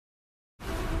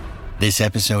This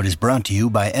episode is brought to you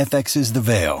by FX's The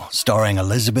Veil, starring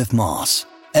Elizabeth Moss.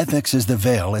 FX's The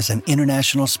Veil is an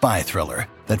international spy thriller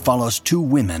that follows two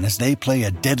women as they play a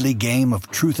deadly game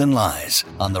of truth and lies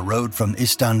on the road from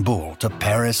Istanbul to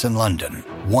Paris and London.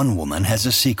 One woman has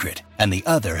a secret, and the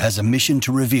other has a mission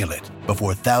to reveal it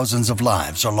before thousands of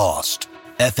lives are lost.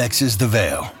 FX's The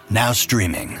Veil, now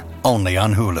streaming, only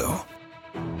on Hulu.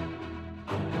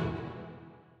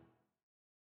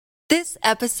 This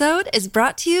episode is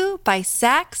brought to you by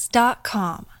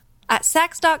Sax.com. At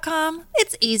Sax.com,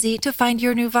 it's easy to find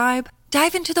your new vibe.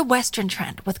 Dive into the Western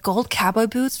trend with gold cowboy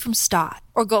boots from Stott,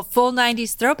 or go full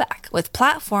 90s throwback with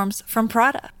platforms from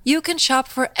Prada. You can shop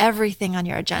for everything on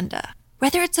your agenda,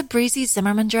 whether it's a breezy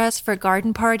Zimmermann dress for a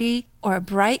garden party or a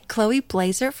bright Chloe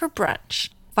blazer for brunch.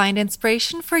 Find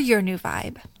inspiration for your new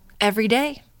vibe every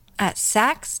day at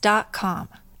Sax.com.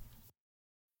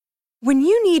 When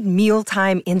you need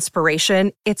mealtime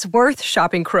inspiration, it's worth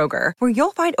shopping Kroger, where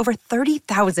you'll find over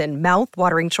 30,000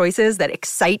 mouth-watering choices that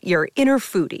excite your inner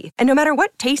foodie. And no matter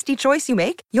what tasty choice you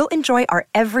make, you'll enjoy our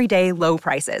everyday low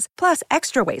prices, plus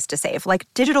extra ways to save, like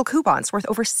digital coupons worth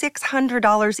over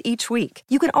 $600 each week.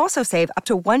 You can also save up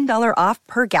to $1 off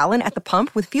per gallon at the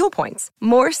pump with fuel points.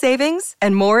 More savings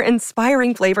and more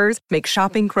inspiring flavors make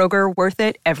shopping Kroger worth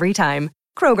it every time.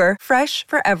 Kroger, fresh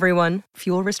for everyone.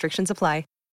 Fuel restrictions apply.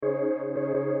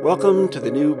 Welcome to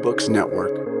the New Books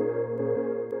Network.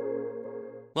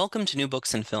 Welcome to New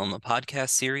Books and Film, a podcast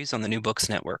series on the New Books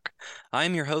Network. I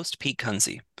am your host, Pete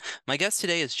Kunze. My guest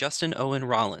today is Justin Owen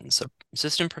Rawlins,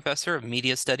 assistant professor of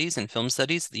media studies and film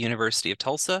studies at the University of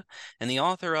Tulsa, and the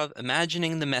author of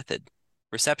Imagining the Method: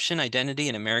 Reception, Identity,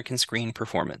 and American Screen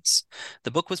Performance.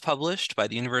 The book was published by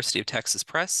the University of Texas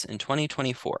Press in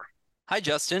 2024. Hi,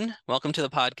 Justin. Welcome to the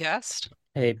podcast.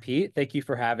 Hey, Pete. Thank you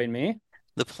for having me.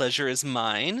 The pleasure is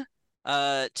mine.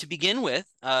 To begin with,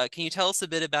 can you tell us a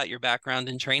bit about your background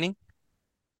and training?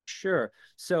 Sure.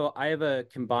 So I have a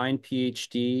combined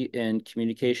PhD in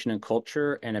communication and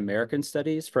culture and American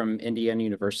studies from Indiana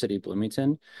University,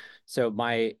 Bloomington. So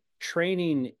my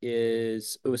training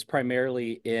was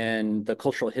primarily in the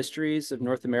cultural histories of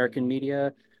North American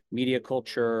media, media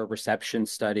culture, reception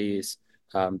studies,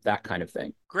 that kind of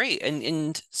thing. Great.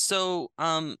 And so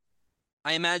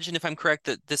I imagine, if I'm correct,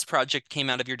 that this project came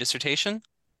out of your dissertation?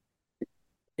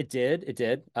 It did.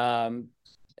 I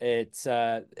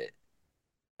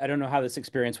don't know how this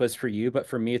experience was for you, but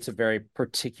for me, it's a very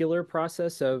particular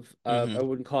process of I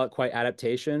wouldn't call it quite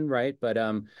adaptation, right? But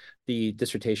the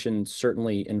dissertation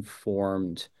certainly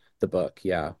informed the book.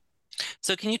 Yeah.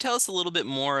 So can you tell us a little bit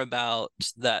more about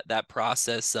that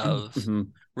process of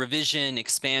revision,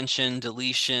 expansion,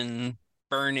 deletion,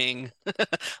 burning?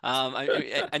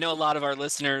 I know a lot of our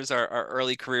listeners are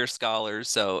early career scholars.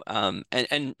 So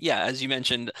and yeah, as you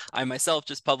mentioned, I myself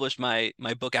just published my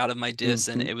book out of my dis,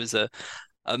 and it was a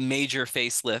major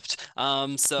facelift.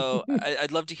 So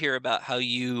I'd love to hear about how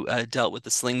you dealt with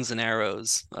the slings and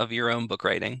arrows of your own book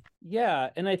writing.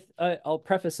 Yeah, and I'll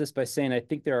preface this by saying I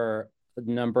think there are a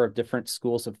number of different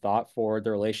schools of thought for the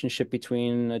relationship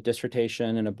between a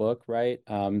dissertation and a book, right?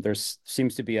 There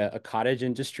seems to be a cottage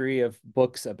industry of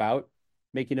books about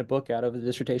making a book out of a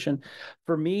dissertation.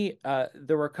 For me,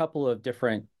 there were a couple of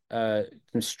different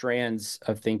strands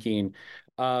of thinking.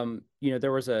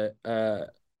 There was a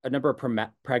number of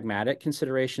pragmatic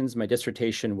considerations. My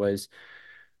dissertation was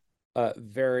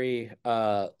very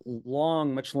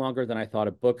long, much longer than I thought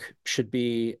a book should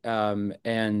be.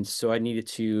 And so I needed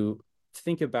to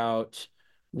think about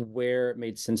where it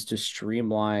made sense to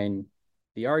streamline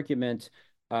the argument.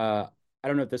 I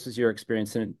don't know if this was your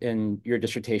experience in your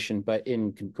dissertation, but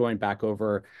in going back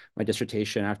over my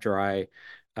dissertation after I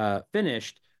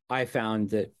finished, I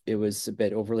found that it was a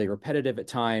bit overly repetitive at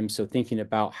times. So thinking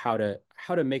about how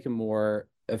to make a more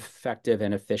effective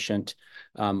and efficient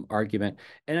argument.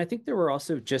 And I think there were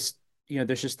also just,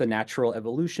 there's just the natural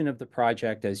evolution of the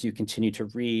project as you continue to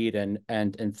read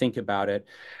and think about it.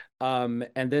 And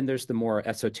then there's the more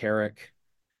esoteric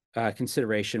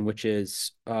consideration, which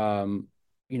is, who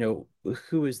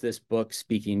is this book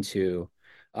speaking to?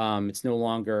 It's no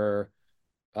longer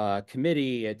a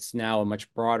committee. It's now a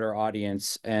much broader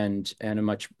audience and a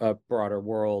much broader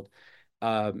world.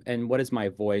 And what is my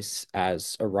voice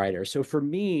as a writer? So for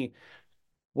me,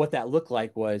 what that looked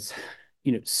like was,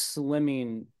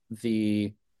 slimming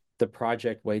the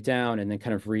project way down and then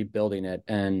kind of rebuilding it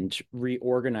and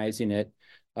reorganizing it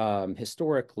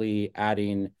historically,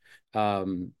 adding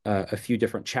a few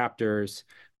different chapters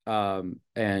and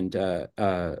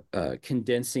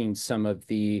condensing some of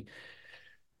the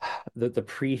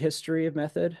prehistory of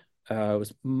method.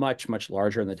 Was much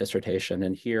larger in the dissertation,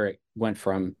 and here it went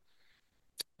from,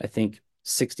 I think,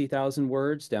 60,000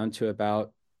 words down to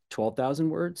about 12,000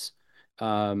 words.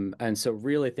 And so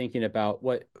really thinking about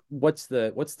what's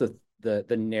the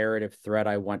narrative thread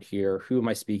I want here? Who am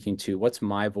I speaking to? What's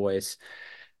my voice?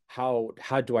 How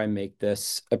do I make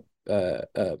this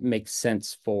make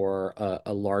sense for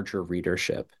a larger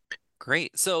readership?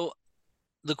 Great. So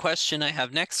the question I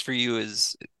have next for you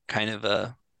is kind of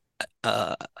a,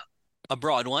 a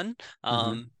broad one.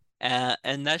 Mm-hmm.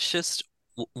 And that's just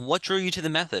what drew you to the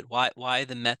method? Why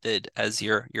the method as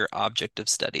your object of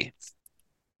study?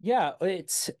 Yeah,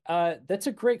 it's that's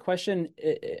a great question,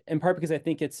 in part because I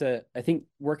think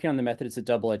working on the method is a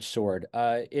double-edged sword.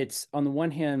 It's on the one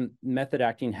hand, method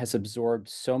acting has absorbed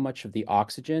so much of the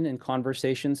oxygen in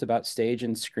conversations about stage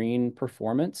and screen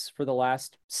performance for the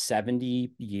last 70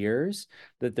 years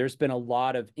that there's been a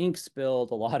lot of ink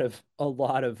spilled, a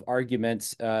lot of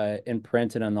arguments in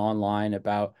print and online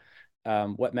about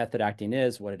what method acting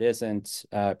is, what it isn't,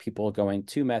 people going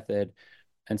to method,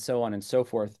 and so on and so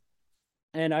forth.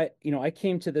 And I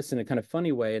came to this in a kind of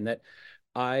funny way in that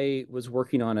I was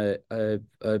working on a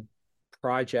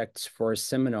project for a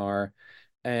seminar,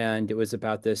 and it was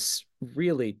about this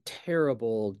really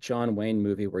terrible John Wayne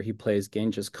movie where he plays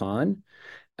Genghis Khan.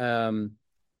 Um,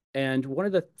 and one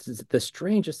of the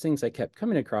strangest things I kept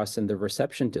coming across in the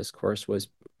reception discourse was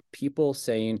people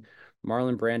saying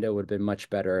Marlon Brando would have been much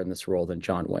better in this role than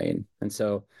John Wayne. And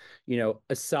so,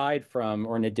 aside from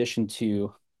or in addition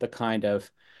to the kind of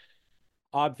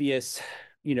obvious,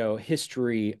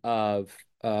 history of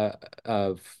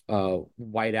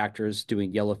white actors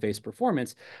doing yellow face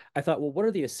performance, I thought, well, what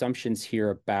are the assumptions here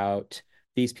about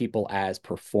these people as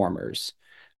performers?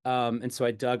 And so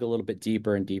I dug a little bit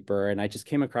deeper and deeper, and I just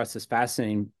came across this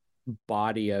fascinating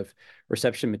body of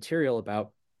reception material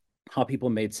about how people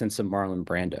made sense of Marlon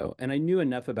Brando. And I knew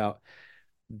enough about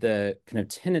the kind of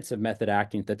tenets of method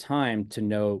acting at the time to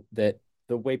know that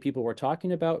the way people were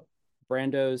talking about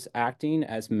Brando's acting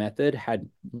as method had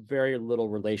very little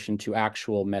relation to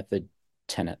actual method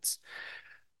tenets.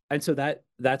 And so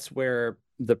that's where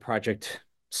the project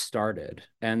started.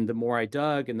 And the more I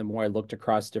dug and the more I looked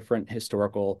across different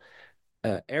historical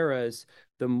eras,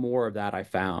 the more of that I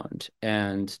found.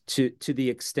 And to the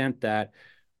extent that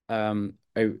um,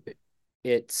 I,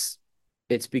 it's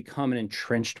it's become an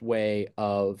entrenched way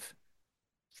of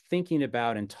thinking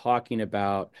about and talking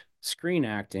about screen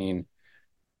acting,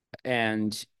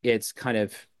 and it's kind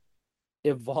of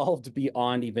evolved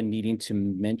beyond even needing to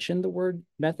mention the word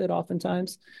method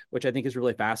oftentimes, which I think is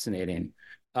really fascinating.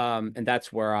 And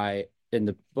that's where in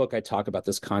the book, I talk about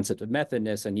this concept of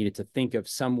methodness. I needed to think of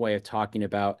some way of talking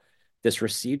about this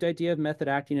received idea of method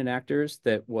acting in actors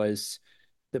that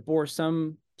bore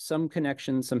some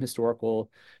connections, some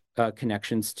historical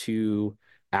connections to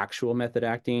actual method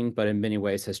acting, but in many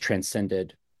ways has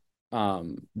transcended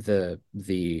the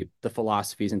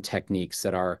philosophies and techniques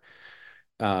that are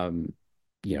um,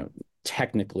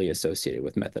 technically associated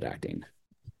with method acting.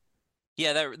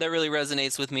 Yeah, that really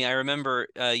resonates with me. I remember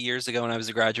years ago when I was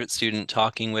a graduate student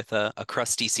talking with a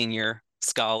crusty senior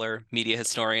scholar, media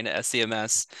historian at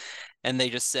SCMS, and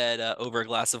they just said over a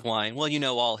glass of wine, well,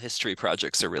 all history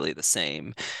projects are really the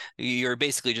same. You're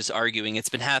basically just arguing it's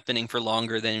been happening for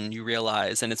longer than you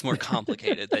realize, and it's more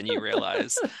complicated than you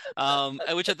realize.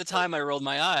 Which at the time I rolled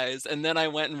my eyes, and then I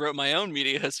went and wrote my own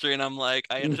media history, and I'm like,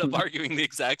 I ended up arguing the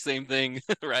exact same thing,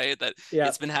 right? That Yeah.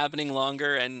 it's been happening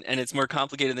longer and it's more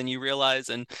complicated than you realize.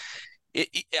 And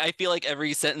I feel like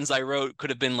every sentence I wrote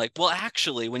could have been like, well,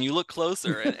 actually, when you look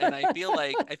closer, and I feel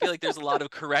like there's a lot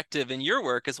of corrective in your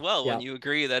work as well when Yeah. you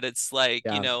agree that it's like,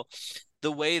 Yeah.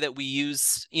 the way that we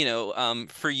use,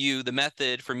 for you, the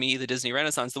method, for me, the Disney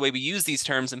Renaissance, the way we use these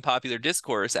terms in popular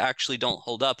discourse actually don't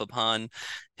hold up upon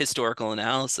historical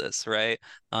analysis, right?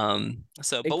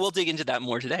 But we'll dig into that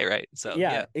more today, right? So,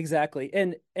 Yeah, yeah. exactly.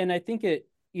 And I think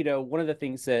one of the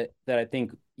things that I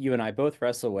think you and I both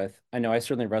wrestle with, I know I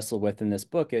certainly wrestle with in this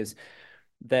book, is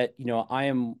that, I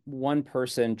am one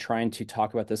person trying to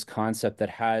talk about this concept that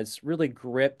has really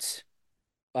gripped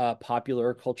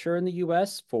popular culture in the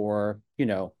US for,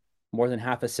 more than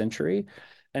half a century.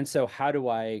 And so how do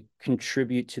I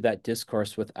contribute to that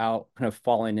discourse without kind of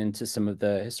falling into some of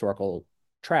the historical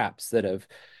traps that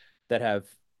have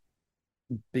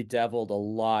bedeviled a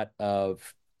lot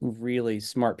of really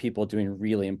smart people doing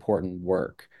really important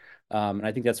work. And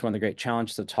I think that's one of the great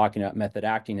challenges of talking about method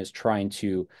acting is trying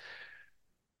to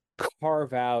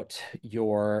carve out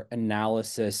your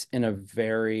analysis in a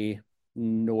very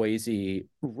noisy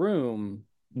room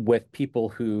with people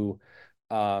who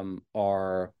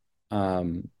are,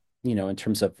 in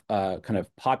terms of kind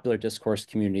of popular discourse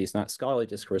communities, not scholarly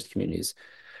discourse communities,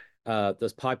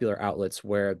 those popular outlets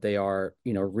where they are,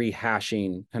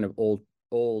 rehashing kind of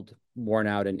old, worn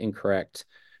out and incorrect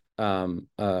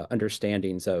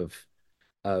understandings of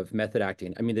method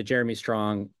acting. I mean, the Jeremy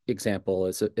Strong example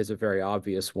is a very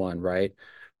obvious one, right?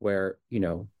 Where,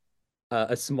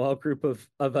 a small group of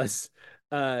us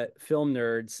film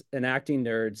nerds and acting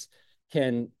nerds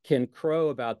can crow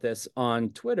about this on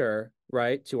Twitter,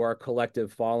 right? To our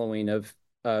collective following of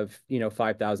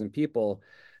 5,000 people.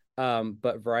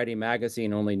 But Variety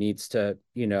Magazine only needs to,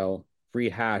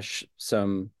 rehash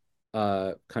some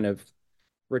kind of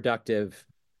reductive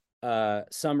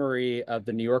summary of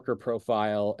the New Yorker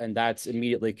profile, and that's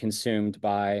immediately consumed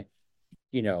by,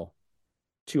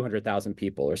 200,000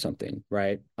 people or something,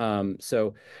 right?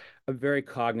 So I'm very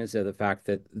cognizant of the fact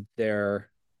that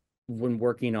when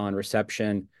working on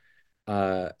reception,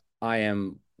 I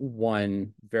am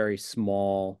one very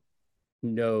small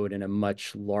node in a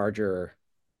much larger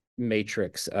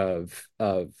matrix of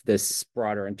this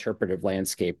broader interpretive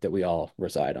landscape that we all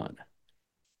reside on.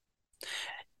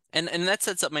 And that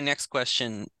sets up my next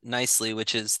question nicely,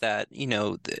 which is that,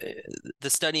 the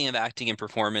studying of acting and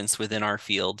performance within our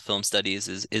field, film studies,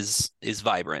 is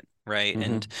vibrant, right?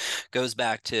 Mm-hmm. And goes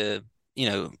back to,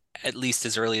 at least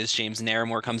as early as James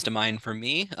Naramore comes to mind for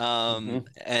me.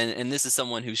 And this is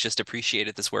someone who's just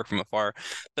appreciated this work from afar,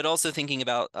 but also thinking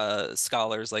about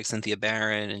scholars like Cynthia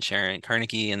Barron and Sharon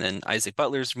Carnegie, and then Isaac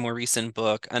Butler's more recent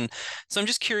book. And so I'm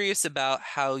just curious about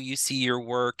how you see your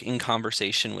work in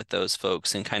conversation with those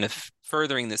folks, and kind of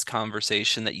furthering this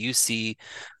conversation that you see,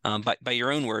 by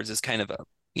your own words, as kind of a,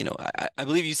 I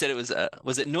believe you said it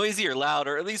was it noisy or loud,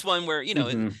 or at least one where,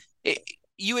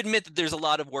 you admit that there's a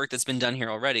lot of work that's been done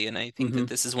here already. And I think that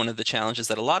this is one of the challenges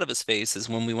that a lot of us face, is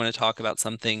when we want to talk about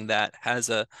something that has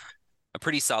a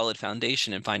pretty solid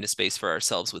foundation and find a space for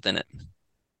ourselves within it.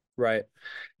 Right.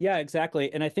 Yeah,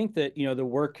 exactly. And I think that, the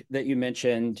work that you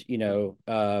mentioned,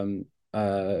 and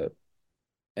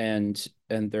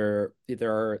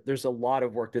there's a lot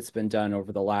of work that's been done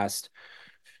over the last,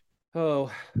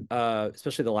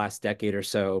 especially the last decade or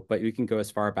so, but you can go as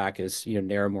far back as,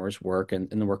 Naramore's work and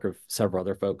the work of several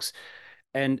other folks.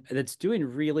 And it's doing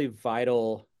really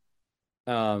vital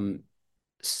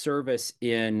service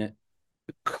in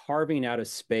carving out a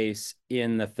space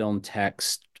in the film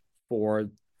text for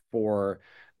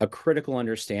a critical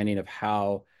understanding of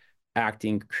how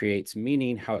acting creates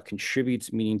meaning, how it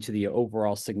contributes meaning to the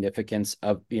overall significance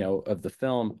of the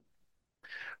film.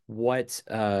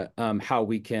 How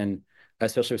we can,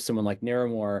 especially with someone like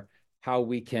Naramore, how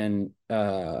we can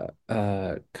kind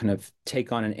of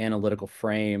take on an analytical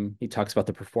frame. He talks about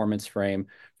the performance frame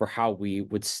for how we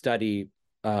would study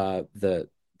the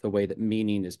way that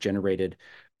meaning is generated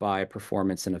by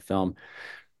performance in a film.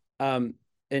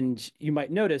 And you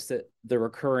might notice that the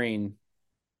recurring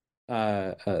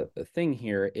thing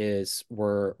here is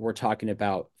we're talking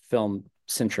about film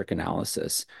centric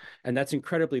analysis, and that's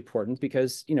incredibly important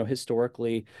because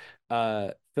historically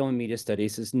film and media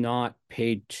studies has not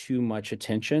paid too much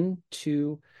attention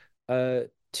to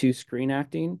screen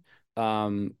acting.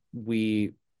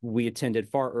 We attended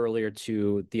far earlier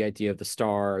to the idea of the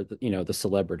star, the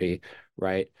celebrity,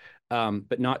 right?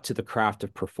 But not to the craft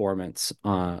of performance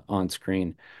on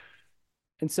screen.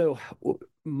 And so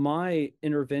my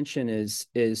intervention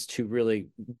is to really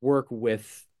work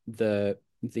with the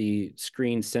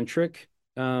screen centric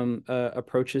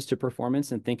approaches to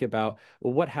performance, and think about,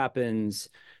 well, what happens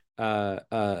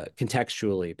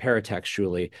contextually,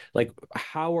 paratextually, like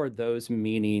how are those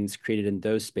meanings created in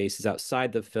those spaces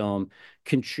outside the film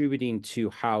contributing to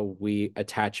how we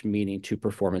attach meaning to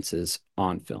performances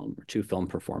on film, or to film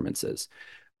performances.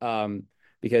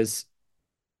 Because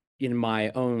in my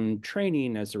own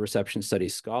training as a reception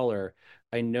studies scholar,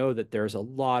 I know that there's a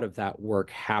lot of that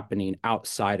work happening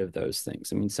outside of those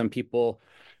things. I mean, some people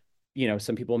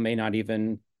may not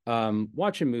even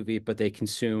watch a movie, but they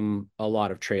consume a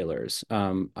lot of trailers.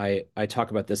 I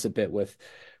talk about this a bit with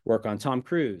work on Tom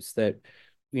Cruise, that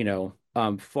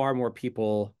far more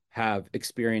people have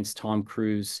experienced Tom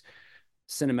Cruise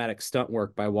cinematic stunt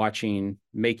work by watching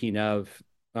making of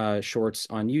shorts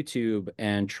on YouTube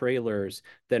and trailers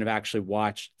than have actually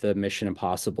watched the Mission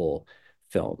Impossible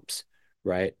films,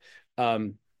 right?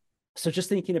 So just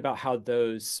thinking about how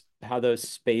those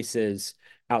spaces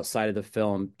outside of the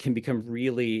film can become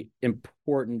really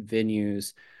important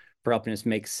venues for helping us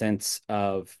make sense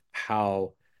of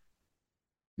how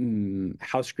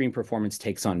screen performance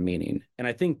takes on meaning. And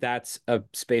I think that's a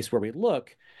space where we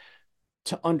look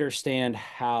to understand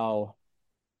how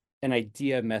an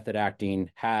idea of method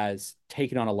acting has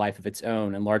taken on a life of its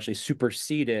own and largely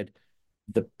superseded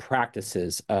the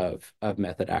practices of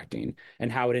method acting,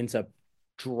 and how it ends up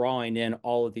drawing in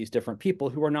all of these different people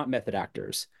who are not method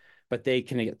actors, but they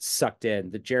can get sucked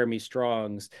in. The Jeremy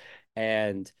Strongs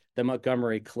and the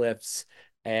Montgomery Clifts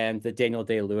and the Daniel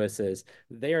Day-Lewises.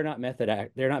 They're not method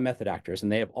actors,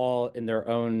 and they have all in their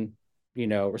own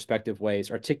respective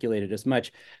ways articulated as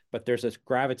much, but there's this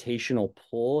gravitational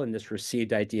pull and this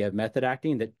received idea of method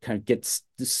acting that kind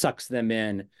of sucks them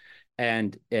in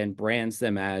and brands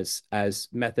them as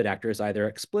method actors, either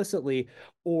explicitly,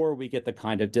 or we get the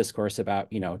kind of discourse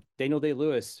about Daniel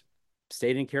Day-Lewis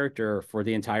stayed in character for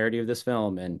the entirety of this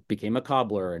film and became a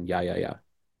cobbler and yeah.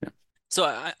 So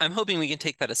I'm hoping we can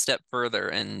take that a step further,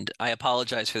 and I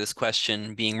apologize for this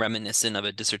question being reminiscent of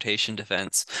a dissertation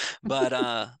defense, but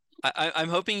I'm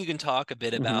hoping you can talk a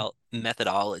bit about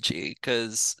methodology,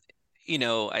 because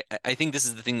I think this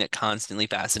is the thing that constantly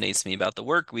fascinates me about the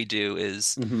work we do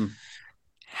is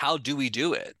how do we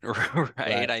do it,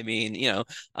 right? I mean,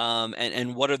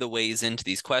 and what are the ways into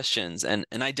these questions? And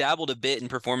I dabbled a bit in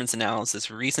performance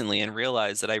analysis recently and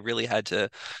realized that I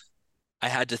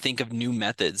had to think of new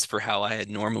methods for how I had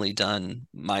normally done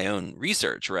my own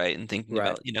research, right? And thinking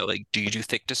about, like, do you do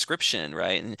thick description,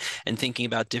 right? And thinking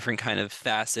about different kind of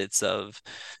facets of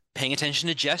paying attention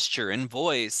to gesture and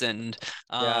voice and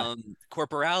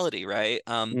corporality, right?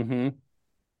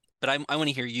 But I want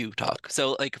to hear you talk.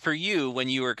 So, like, for you, when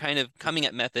you were kind of coming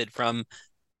at method from,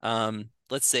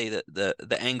 let's say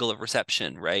the angle of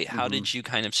reception, right? How did you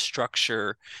kind of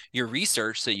structure your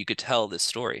research so you could tell this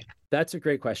story? That's a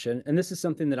great question. And this is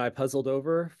something that I puzzled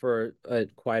over for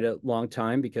quite a long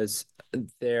time, because I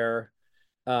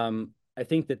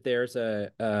think that there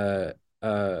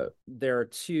are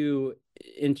two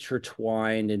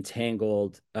intertwined,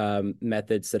 entangled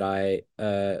methods that I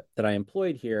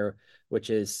employed here, which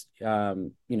is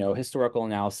historical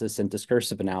analysis and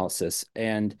discursive analysis,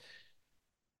 and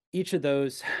each of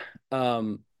those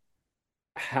they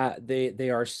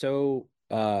are so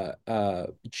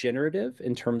generative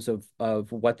in terms of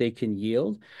what they can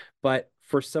yield. But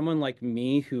for someone like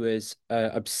me who is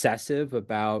obsessive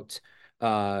about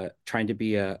trying to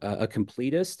be a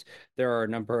completist, there are a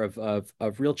number of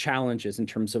real challenges in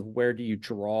terms of where do you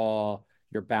draw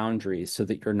your boundaries so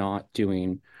that you're not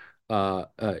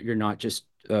just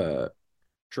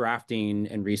drafting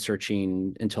and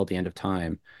researching until the end of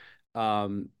time.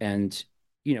 And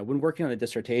when working on a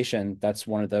dissertation, that's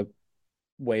one of the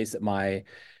ways that my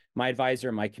advisor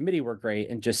and my committee were great,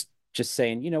 and just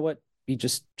saying, what, you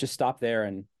just stop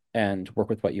there and work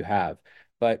with what you have.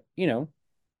 But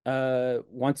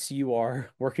once you are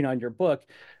working on your book,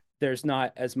 there's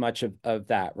not as much of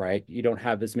that, right? You don't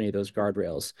have as many of those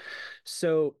guardrails.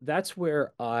 So that's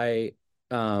where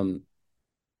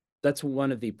that's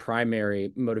one of the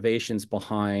primary motivations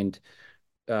behind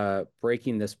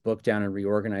breaking this book down and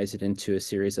reorganize it into a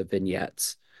series of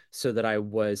vignettes, so I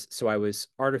was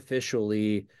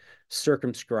artificially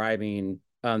circumscribing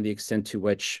the extent to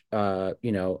which I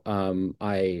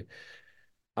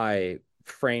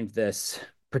framed this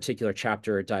particular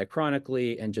chapter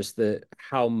diachronically, and just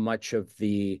how much of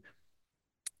the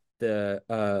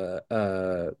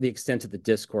extent of the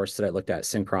discourse that I looked at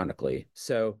synchronically.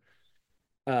 So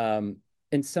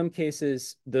in some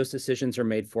cases, those decisions are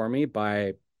made for me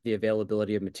by the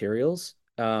availability of materials.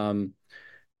 In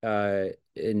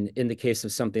the case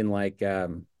of something like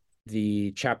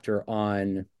the chapter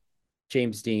on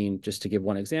James Dean, just to give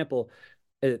one example,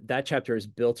 that chapter is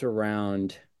built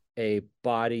around a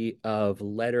body of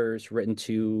letters written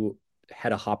to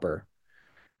Hedda Hopper,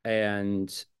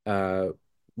 and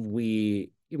we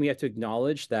have to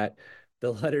acknowledge that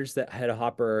the letters that Hedda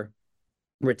Hopper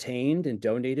retained and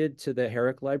donated to the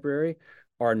Herrick Library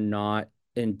are not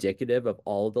indicative of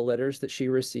all of the letters that she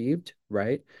received,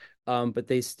 right? But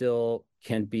they still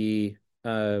can be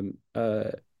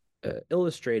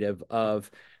illustrative of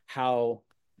how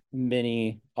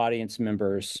many audience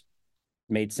members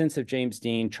made sense of James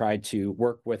Dean, tried to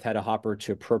work with Hedda Hopper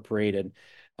to appropriate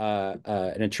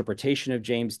an interpretation of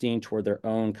James Dean toward their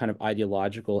own kind of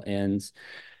ideological ends.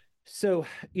 So,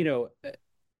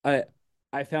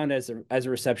 I found as a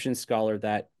reception scholar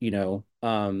that, and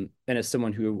as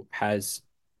someone who has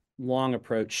long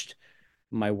approached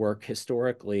my work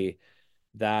historically,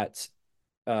 that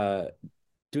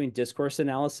doing discourse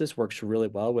analysis works really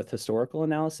well with historical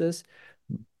analysis.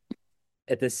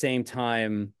 At the same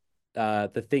time,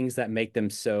 the things that make them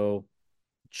so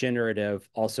generative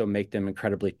also make them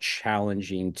incredibly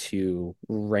challenging to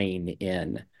rein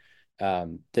in.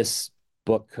 This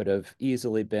book could have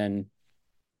easily been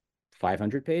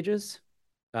 500 pages.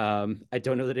 I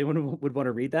don't know that anyone would want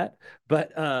to read that,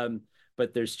 but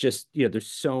there's just, there's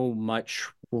so much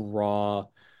raw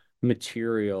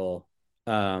material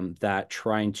that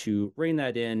trying to rein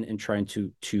that in and trying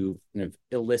to kind of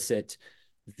elicit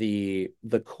the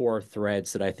core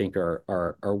threads that I think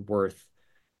are worth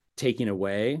taking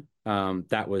away.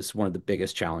 That was one of the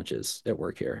biggest challenges at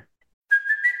work here.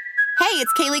 Hey,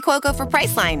 it's Kaylee Cuoco for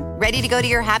Priceline. Ready to go to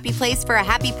your happy place for a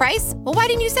happy price? Well, why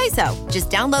didn't you say so? Just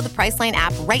download the Priceline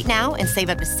app right now and save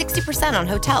up to 60% on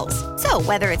hotels. So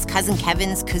whether it's Cousin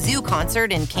Kevin's Kazoo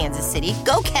Concert in Kansas City,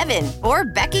 go Kevin, or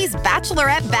Becky's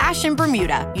Bachelorette Bash in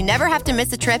Bermuda, you never have to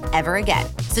miss a trip ever again.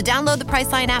 So download the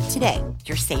Priceline app today.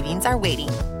 Your savings are waiting.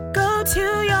 Go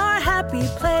to your happy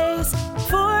place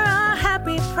for a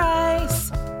happy price.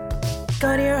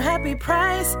 Go to your happy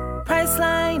price,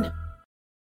 Priceline.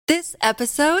 This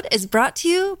episode is brought to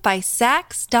you by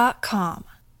Sax.com.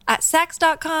 At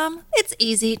Sax.com, it's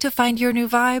easy to find your new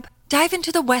vibe. Dive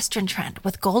into the Western trend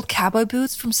with gold cowboy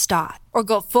boots from Stott, or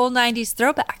go full 90s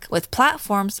throwback with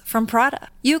platforms from Prada.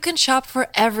 You can shop for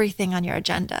everything on your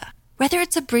agenda, whether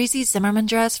it's a breezy Zimmermann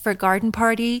dress for a garden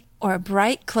party or a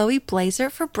bright Chloe blazer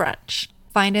for brunch.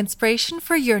 Find inspiration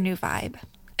for your new vibe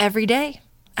every day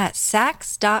at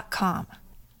Sax.com.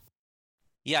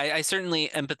 Yeah, I certainly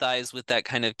empathize with that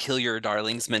kind of kill your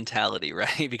darlings mentality,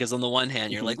 right? Because on the one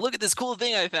hand, you're like, look at this cool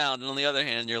thing I found. And on the other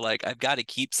hand, you're like, I've got to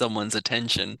keep someone's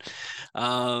attention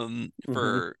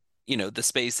for, the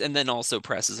space. And then also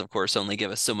presses, of course, only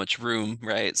give us so much room,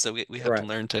 right? So we have to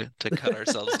learn to cut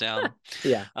ourselves down.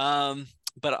 Yeah.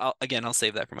 But I'll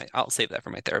save that for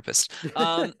my therapist.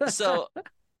 So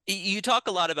you talk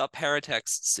a lot about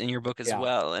paratexts in your book as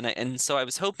well, and so I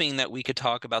was hoping that we could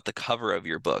talk about the cover of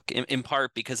your book, in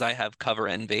part because I have cover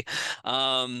envy.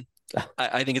 I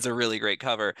think it's a really great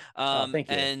cover. Thank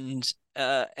you. And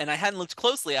I hadn't looked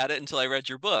closely at it until I read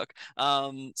your book.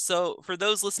 So for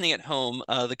those listening at home,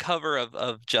 the cover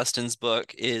of Justin's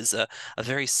book is a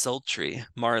very sultry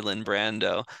Marlon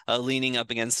Brando leaning up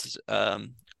against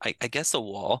I guess a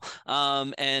wall,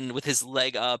 and with his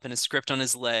leg up and a script on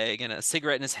his leg and a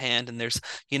cigarette in his hand, and there's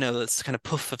this kind of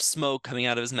puff of smoke coming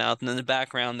out of his mouth, and in the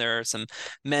background there are some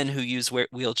men who use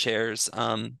wheelchairs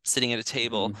sitting at a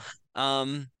table.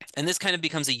 And this kind of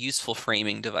becomes a useful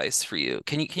framing device for you.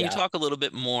 Can you talk a little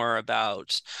bit more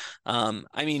about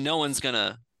no one's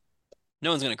gonna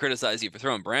criticize you for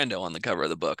throwing Brando on the cover of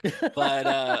the book,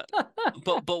 but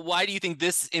but why do you think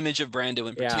this image of Brando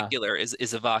in particular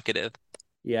is evocative?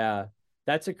 Yeah,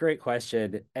 that's a great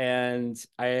question. And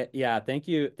thank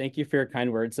you for your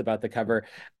kind words about the cover.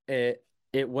 It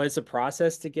was a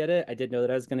process to get it. I didn't know that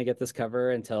I was going to get this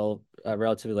cover until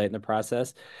relatively late in the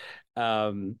process.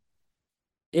 So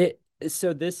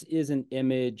this is an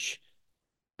image.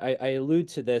 I allude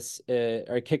to this,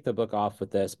 or I kick the book off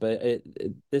with this, but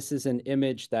this is an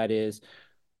image that is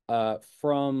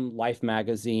from Life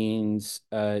magazine's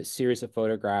series of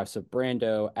photographs of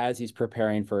Brando as he's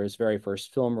preparing for his very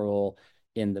first film role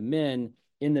in The Men.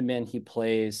 In The Men, he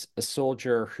plays a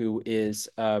soldier who is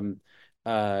hit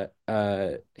by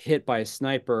a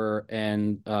sniper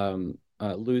and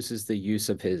loses the use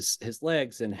of his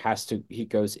legs and he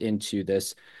goes into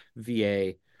this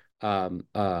VA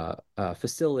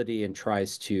facility and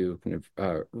tries to kind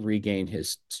of regain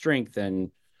his strength.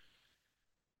 And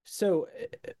so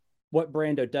what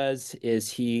Brando does is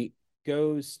he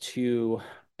goes to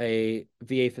a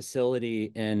VA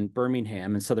facility in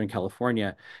Birmingham in Southern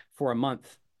California for a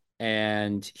month,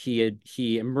 and he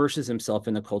immerses himself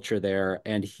in the culture there,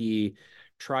 and he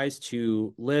tries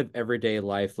to live everyday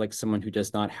life like someone who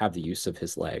does not have the use of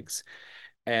his legs.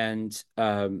 And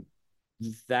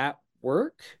that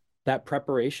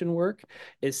preparation work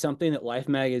is something that Life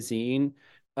magazine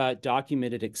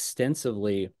documented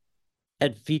extensively,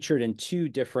 had featured in 2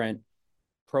 different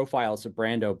profiles of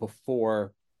Brando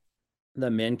before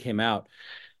The Men came out.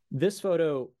 This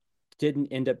photo didn't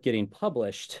end up getting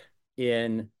published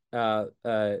in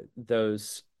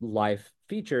those Life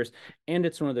features, and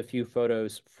it's one of the few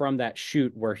photos from that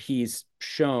shoot where he's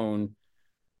shown,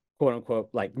 quote unquote,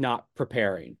 like not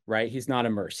preparing, right? He's not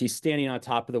immersed. He's standing on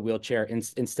top of the wheelchair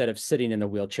instead of sitting in the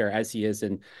wheelchair as he is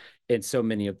in so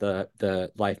many of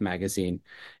the Life magazine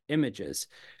images.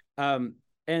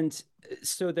 And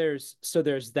so there's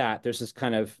this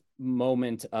kind of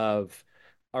moment of,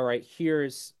 all right,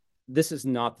 this is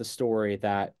not the story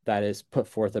that is put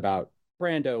forth about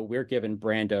Brando. We're given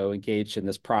Brando engaged in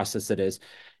this process that is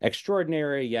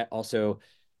extraordinary, yet also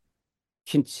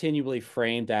continually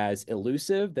framed as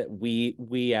elusive, that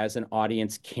we as an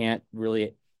audience can't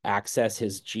really access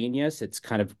his genius. It's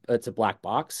a black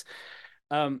box.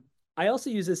 I also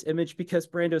use this image because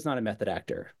Brando's not a method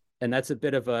actor. And that's a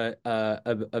bit of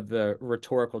a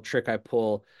rhetorical trick I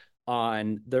pull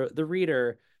on the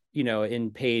reader,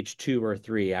 in page 2 or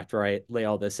 3 after I lay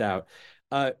all this out.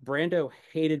 Brando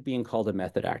hated being called a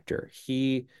method actor.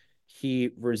 He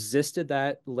resisted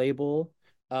that label.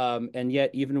 And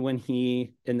yet, even when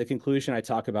in the conclusion, I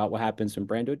talk about what happens when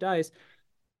Brando dies,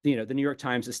 the New York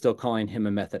Times is still calling him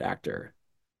a method actor.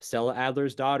 Stella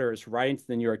Adler's daughter is writing to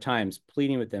the New York Times,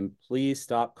 pleading with him, please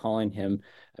stop calling him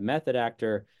a method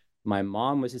actor. My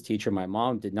mom was his teacher. My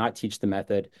mom did not teach the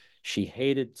method. She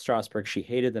hated Strasberg. She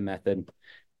hated the method.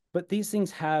 But these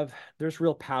things there's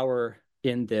real power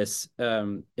in this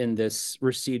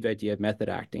received idea of method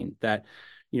acting that,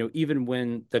 even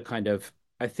when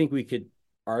I think we could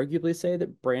arguably say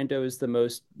that Brando is the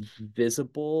most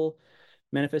visible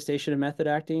manifestation of method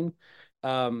acting.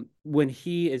 When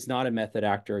he is not a method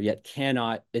actor yet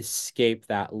cannot escape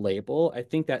that label, I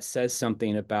think that says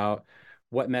something about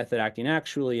what method acting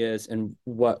actually is and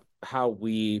how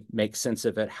we make sense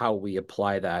of it, how we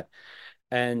apply that.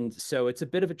 And so it's a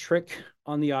bit of a trick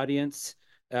on the audience.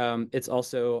 It's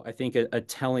also, I think, a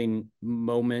telling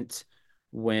moment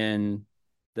when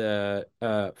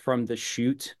from the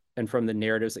shoot and from the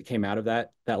narratives that came out of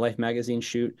that Life magazine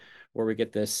shoot, where we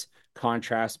get this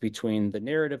contrast between the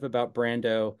narrative about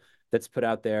Brando that's put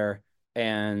out there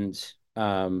and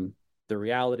the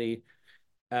reality.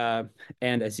 And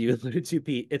as you alluded to,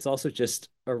 Pete, it's also just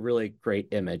a really great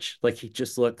image. Like, he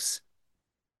just looks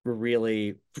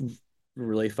really,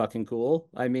 really fucking cool.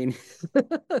 I mean,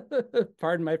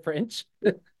 pardon my French.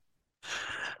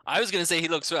 I was gonna say he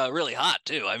looks really hot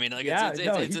too. I mean, like,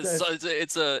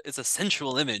 it's a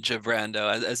sensual image of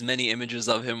Brando, as many images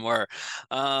of him were.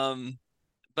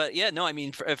 But yeah, no, I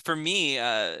mean, for me,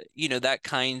 that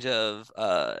kind of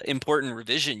important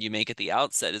revision you make at the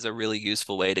outset is a really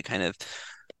useful way to kind of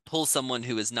pull someone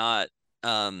who is not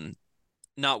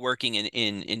working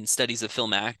in studies of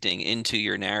film acting into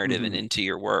your narrative and into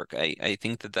your work. I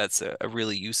think that's a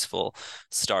really useful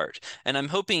start. And I'm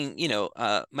hoping,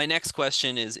 my next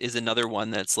question is another one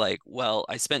that's like, well,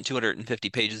 I spent 250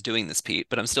 pages doing this, Pete,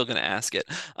 but I'm still going to ask it.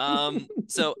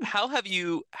 So how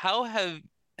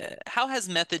has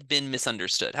method been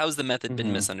misunderstood? How has the method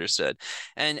been misunderstood?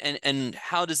 And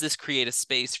how does this create a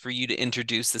space for you to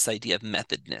introduce this idea of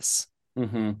methodness?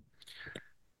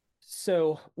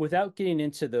 So without getting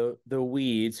into the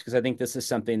weeds, because I think this is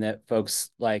something that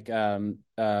folks like Sharon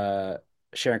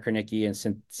Kernicki and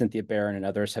Cynthia Barron and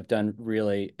others have done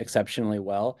really exceptionally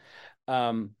well.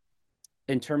 In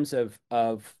terms of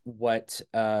what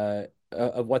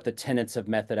the tenets of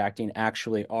method acting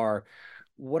actually are,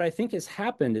 what I think has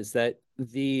happened is that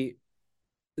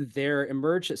there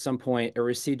emerged at some point a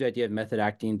received idea of method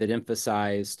acting that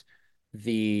emphasized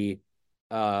the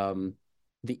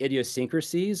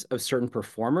idiosyncrasies of certain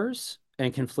performers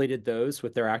and conflated those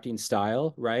with their acting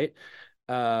style, right?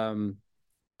 That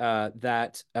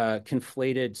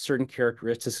conflated certain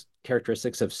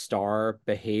characteristics of star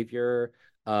behavior,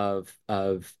 of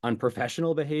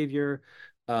unprofessional behavior,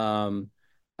 that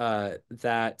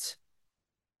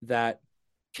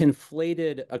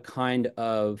conflated a kind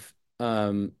of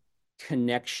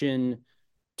connection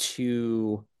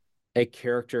to a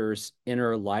character's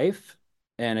inner life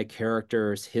and a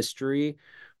character's history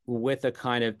with a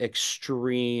kind of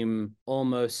extreme,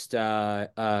 almost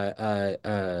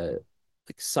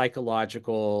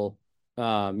psychological,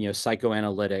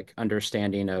 psychoanalytic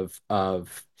understanding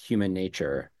of human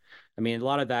nature. I mean, a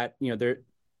lot of that,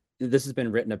 this has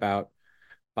been written about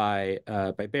by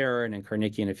Barron and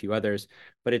Kernicki and a few others,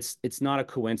 but it's not a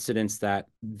coincidence that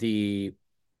the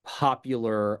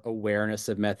popular awareness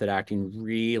of method acting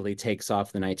really takes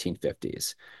off in the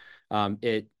 1950s.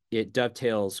 It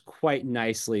dovetails quite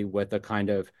nicely with a kind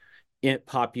of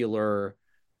popular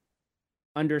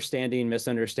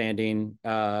misunderstanding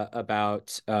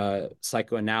about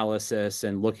psychoanalysis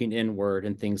and looking inward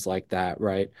and things like that,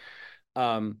 right?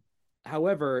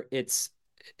 However, it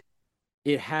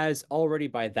has already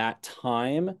by that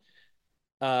time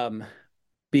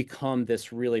become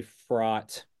this really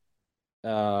fraught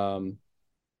idea.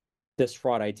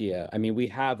 I mean, we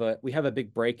have a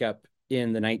big breakup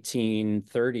in the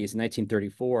 1930s,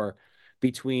 1934,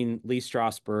 between Lee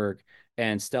Strasberg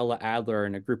and Stella Adler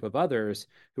and a group of others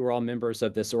who are all members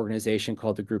of this organization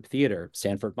called the Group Theater.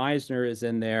 Sanford Meisner is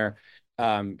in there,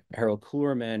 Harold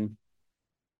Kluwerman,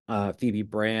 Phoebe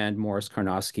Brand, Morris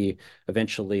Karnofsky,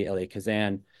 eventually Elia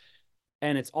Kazan.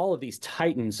 And it's all of these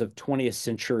titans of 20th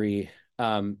century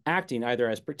acting, either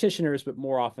as practitioners, but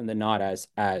more often than not as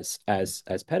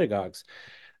pedagogues.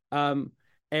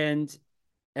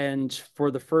 And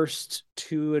for the first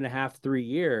 2.5, 3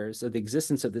 years of the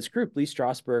existence of this group, Lee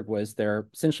Strasberg was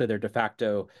essentially their de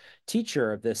facto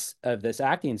teacher of this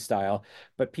acting style.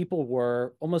 But people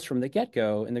were almost from the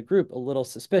get-go in the group a little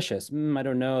suspicious. I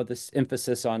don't know, this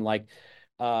emphasis on like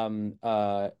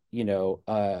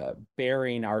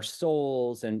bearing our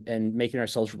souls and making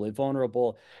ourselves really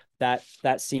vulnerable, that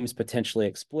seems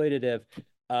potentially exploitative.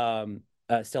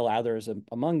 Stella Adler is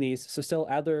among these. So Stella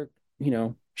Adler,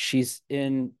 she's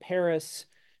in Paris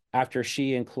after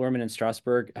she and Klorman and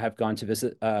Strasberg have gone to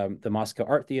visit the Moscow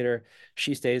Art Theater.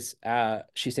 She stays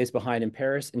behind in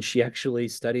Paris, and she actually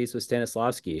studies with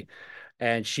Stanislavski.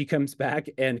 And she comes back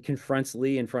and confronts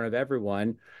Lee in front of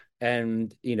everyone.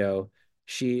 And,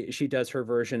 she does her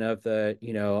version of the,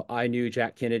 I knew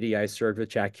Jack Kennedy, I served with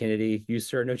Jack Kennedy, you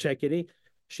sir know Jack Kennedy.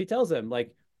 She tells him,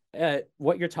 like,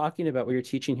 what you're talking about, what you're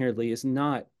teaching here, Lee, is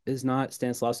not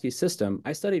Stanislavski's system.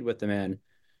 I studied with the man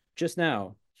just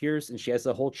now. And she has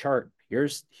the whole chart.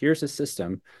 Here's his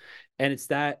system. And it's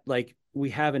that, like,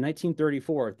 we have in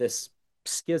 1934, this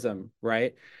schism,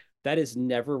 right? That is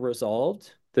never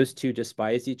resolved. Those two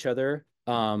despise each other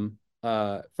for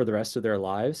the rest of their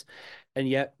lives. And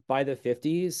yet by the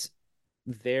 50s,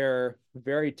 their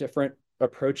very different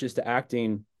approaches to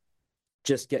acting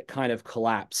just get kind of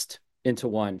collapsed into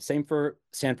one. Same for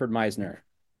Sanford Meisner.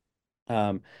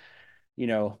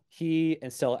 He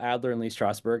and Stella Adler and Lee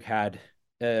Strasberg had,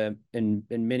 in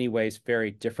many ways,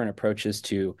 very different approaches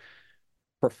to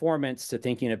performance, to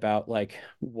thinking about like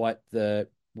what the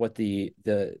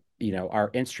our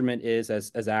instrument is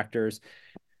as actors.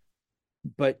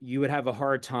 But you would have a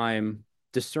hard time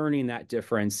discerning that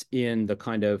difference in the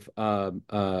kind of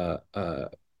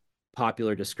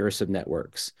popular discursive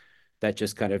networks that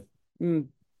just kind of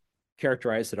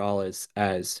characterize it all as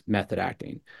method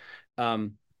acting.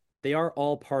 They are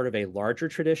all part of a larger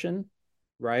tradition,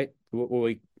 right? What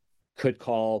we could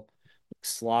call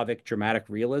Slavic dramatic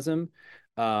realism.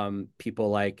 People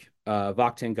like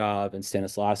Vakhtangov and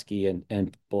Stanislavski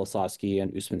and Boleslavsky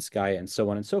and Usmanskaya and so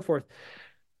on and so forth.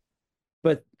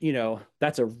 But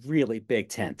that's a really big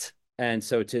tent, and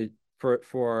so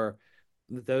for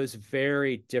those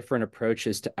very different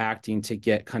approaches to acting to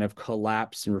get kind of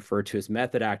collapsed and referred to as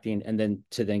method acting, and then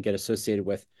get associated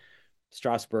with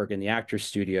Strasberg and the Actors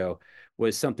Studio,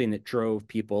 was something that drove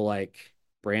people like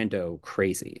Brando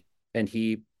crazy. And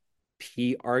he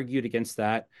argued against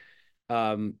that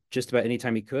just about any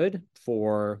time he could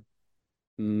for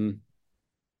 50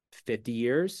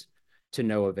 years to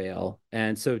no avail.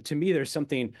 And so to me, there's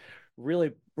something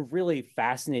really, really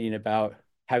fascinating about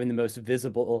having the most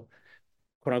visible,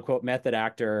 quote unquote, method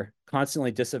actor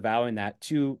constantly disavowing that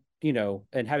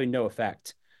and having no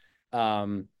effect.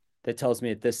 That tells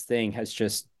me that this thing has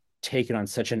just taken on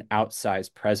such an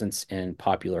outsized presence in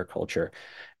popular culture.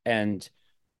 And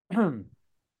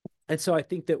so I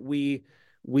think that we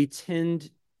tend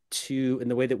to, in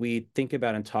the way that we think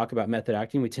about and talk about method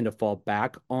acting, we tend to fall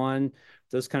back on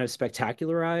those kind of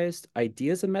spectacularized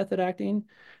ideas of method acting,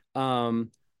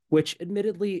 which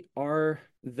admittedly are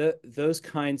those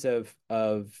kinds of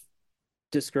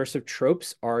discursive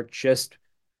tropes are just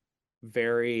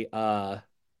very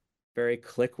very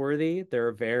click worthy.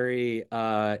 They're very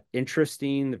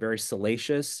interesting. They're very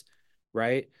salacious,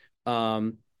 right?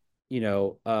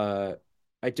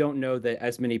 I don't know that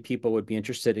as many people would be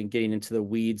interested in getting into the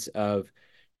weeds of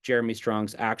Jeremy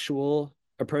Strong's actual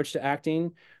approach to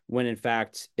acting, when in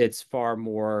fact it's far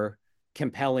more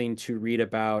compelling to read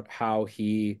about how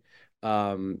he,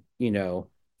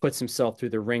 puts himself through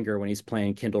the ringer when he's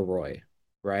playing Kendall Roy,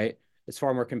 right? It's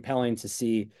far more compelling to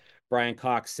see Brian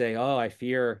Cox say, "Oh, I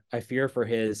fear for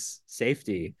his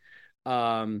safety,"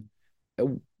 when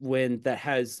that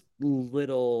has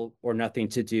little or nothing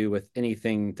to do with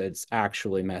anything that's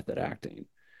actually method acting.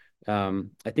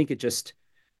 I think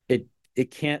it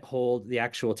can't hold, the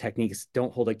actual techniques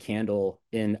don't hold a candle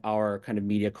in our kind of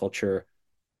media culture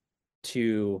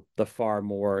to the far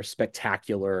more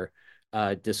spectacular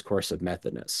discourse of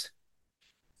methodness.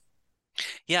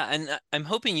 Yeah, and I'm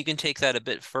hoping you can take that a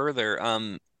bit further.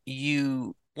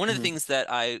 One of the things that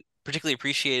I particularly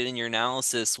appreciated in your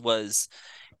analysis was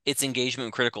its engagement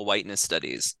with critical whiteness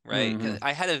studies, right?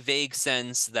 I had a vague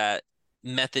sense that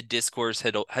method discourse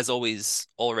has always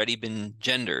already been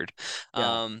gendered,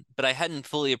 but I hadn't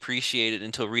fully appreciated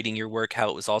until reading your work how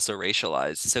it was also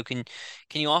racialized. So can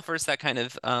you offer us that kind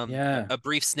of a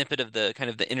brief snippet of the kind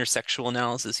of the intersexual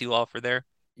analysis you offer there?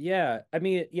 Yeah, I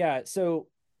mean, yeah. So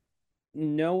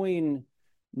knowing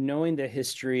the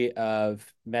history of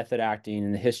method acting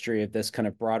and the history of this kind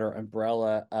of broader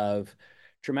umbrella of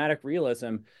dramatic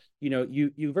realism,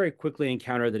 you very quickly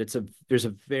encounter that there's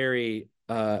a very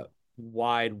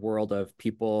wide world of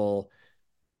people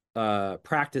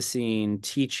practicing,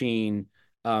 teaching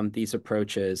these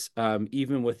approaches,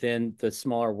 even within the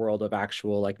smaller world of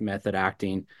actual like method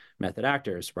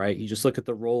actors, right? You just look at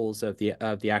the roles of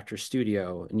the Actors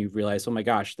Studio and you realize, oh my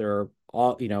gosh, there are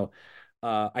all,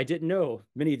 I didn't know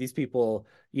many of these people,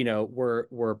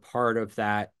 were part of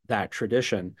that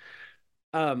tradition.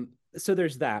 So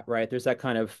there's that, right? There's that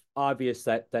kind of obvious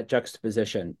that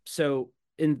juxtaposition. So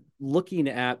in looking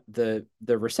at the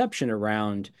reception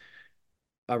around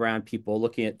people,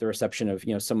 looking at the reception of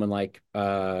someone like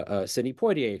Sidney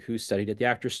Poitier, who studied at the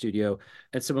Actors Studio,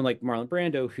 and someone like Marlon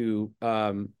Brando, who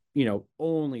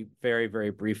only very,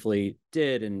 very briefly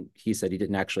did, and he said he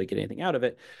didn't actually get anything out of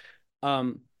it.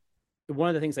 One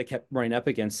of the things I kept running up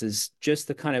against is just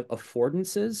the kind of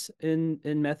affordances in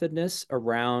methodness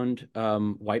around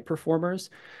white performers.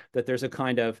 That there's a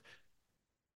kind of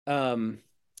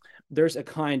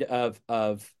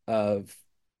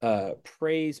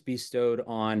praise bestowed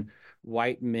on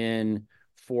white men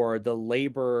for the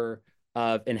labor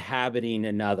of inhabiting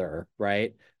another,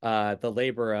 right? The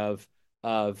labor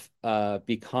of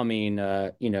becoming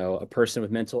a person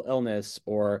with mental illness,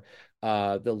 or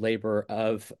the labor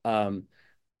of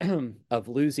of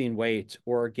losing weight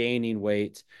or gaining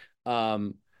weight,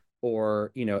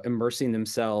 or immersing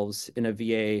themselves in a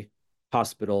VA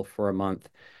hospital for a month.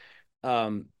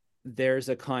 There's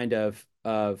a kind of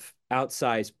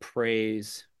outsized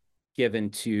praise given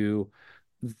to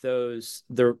those,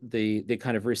 the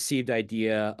kind of received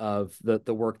idea of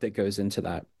the work that goes into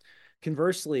that.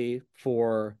 Conversely,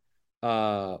 for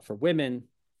women,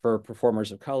 for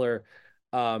performers of color,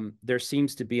 there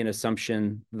seems to be an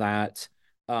assumption that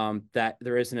that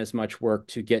there isn't as much work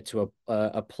to get to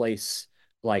a place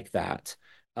like that.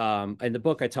 In the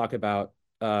book, I talk about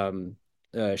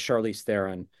Charlize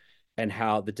Theron and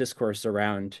how the discourse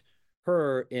around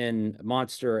her in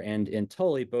Monster and in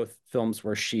Tully, both films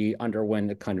where she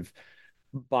underwent a kind of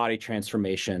body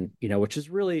transformation, which is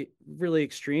really, really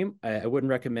extreme. I wouldn't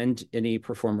recommend any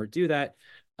performer do that.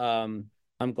 I'm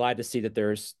glad to see that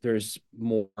there's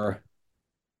more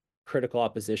critical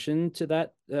opposition to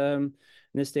that in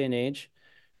this day and age.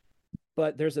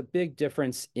 But there's a big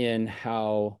difference in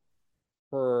how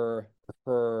her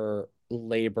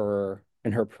labor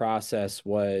and her process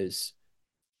was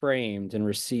framed and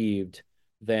received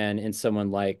than in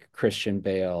someone like Christian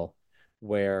Bale,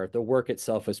 where the work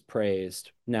itself was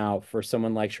praised. Now, for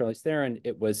someone like Charlize Theron,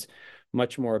 it was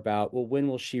much more about, well, when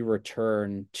will she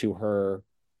return to her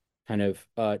kind of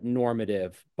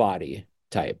normative body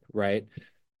type, right?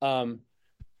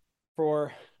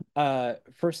 For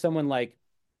someone like,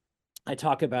 I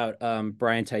talk about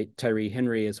Brian Tyree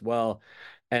Henry as well,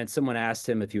 and someone asked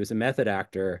him if he was a method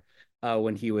actor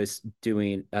when he was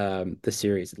doing the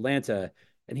series Atlanta,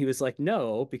 and he was like,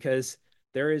 no, because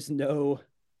there is no,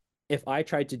 if I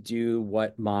tried to do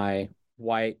what my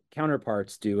white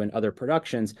counterparts do in other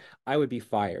productions, I would be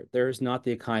fired. There is not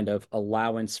the kind of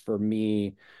allowance for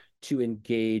me to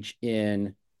engage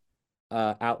in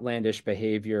outlandish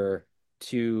behavior,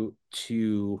 to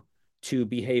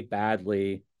behave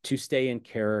badly, to stay in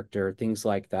character, things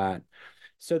like that.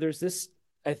 So there's this,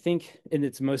 I think, in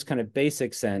its most kind of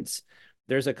basic sense,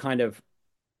 there's a kind of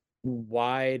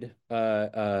wide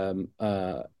affordance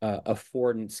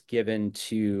given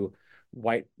to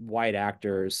white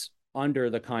actors under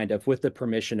the kind of, with the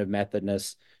permission of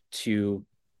methodness, to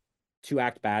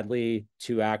act badly,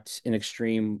 to act in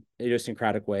extreme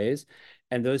idiosyncratic ways.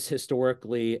 And those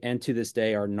historically and to this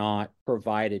day are not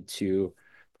provided to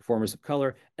performers of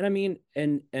color. And I mean,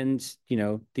 and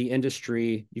the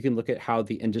industry, you can look at how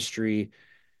the industry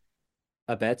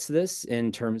abets this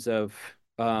in terms of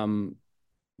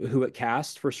who it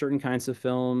casts for certain kinds of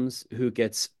films, who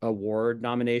gets award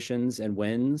nominations and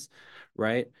wins,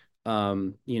 right?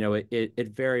 It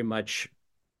very much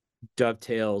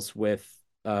dovetails with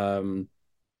the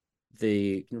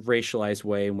racialized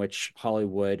way in which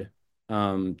Hollywood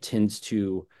tends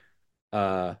to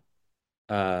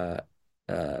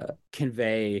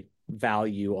convey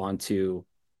value onto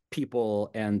people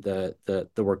and the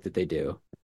work that they do.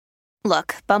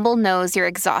 Look, Bumble knows you're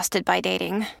exhausted by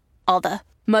dating. All the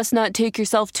must not take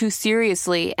yourself too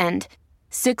seriously and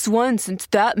 6'1" since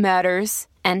that matters.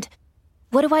 And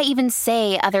what do I even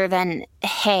say other than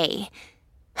hey?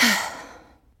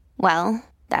 Well,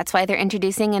 that's why they're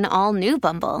introducing an all-new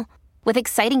Bumble, with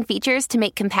exciting features to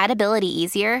make compatibility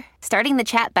easier, starting the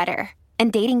chat better,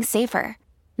 and dating safer.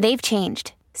 They've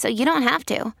changed, so you don't have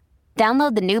to.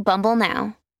 Download the new Bumble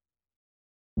now.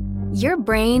 Your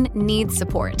brain needs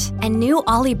support, and new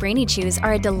Ollie Brainy Chews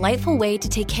are a delightful way to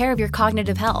take care of your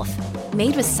cognitive health.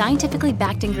 Made with scientifically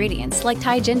backed ingredients like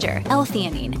Thai ginger,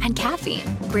 L-theanine, and caffeine,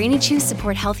 Brainy Chews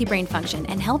support healthy brain function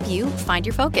and help you find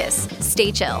your focus,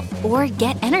 stay chill, or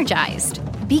get energized.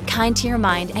 Be kind to your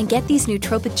mind and get these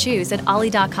nootropic chews at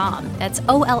olly.com. That's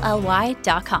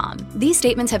OLLY.com. These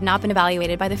statements have not been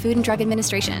evaluated by the Food and Drug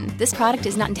Administration. This product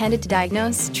is not intended to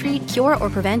diagnose, treat, cure, or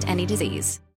prevent any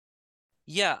disease.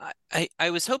 Yeah, I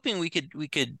was hoping we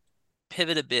could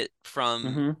pivot a bit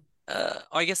from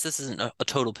I guess this isn't a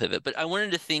total pivot, but I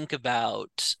wanted to think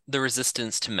about the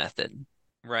resistance to method,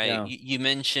 right? Yeah. You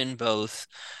mentioned both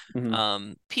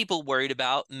people worried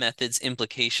about method's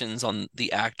implications on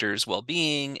the actor's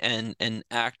well-being and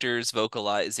actors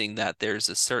vocalizing that there's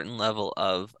a certain level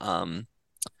of one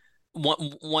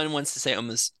wants to say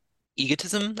almost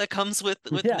egotism that comes with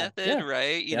method,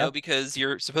 right? You know, because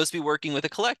you're supposed to be working with a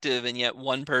collective, and yet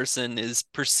one person is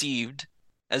perceived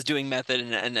as doing method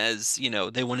and as, you know,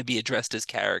 they want to be addressed as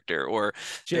character, or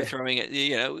they're throwing it,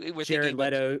 you know, we're Jared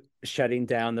Leto shutting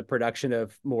down the production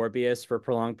of Morbius for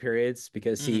prolonged periods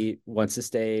because he wants to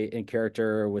stay in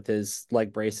character with his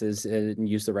leg braces and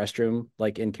use the restroom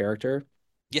like in character.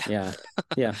 Yeah.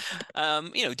 You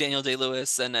know, Daniel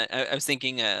Day-Lewis, and I was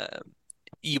thinking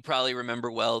you probably remember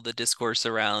well the discourse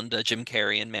around Jim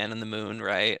Carrey and Man on the Moon,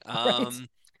 right? Right.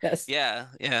 Yes.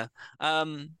 Yeah.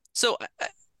 So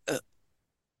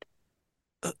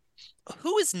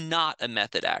who is not a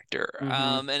method actor?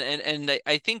 And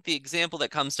I think the example that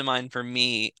comes to mind for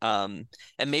me, and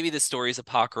maybe the story is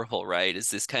apocryphal, right, is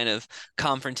this kind of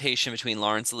confrontation between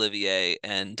Laurence Olivier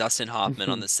and Dustin Hoffman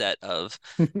on the set of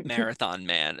Marathon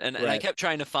Man. And I kept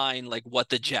trying to find like what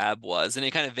the jab was, and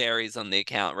it kind of varies on the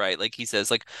account, right? Like he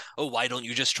says like, oh, why don't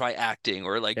you just try acting,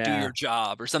 or like do your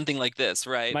job, or something like this,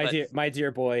 right? My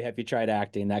dear boy, have you tried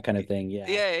acting? That kind of thing.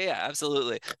 Yeah,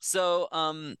 absolutely. So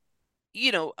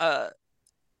you know, I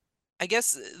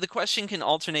guess the question can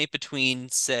alternate between,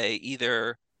 say,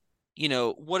 either, you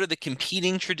know, what are the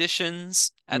competing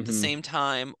traditions at the same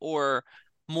time, or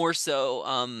more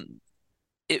so,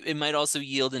 it might also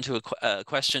yield into a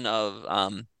question of,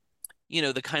 you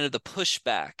know, the kind of the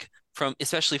pushback from,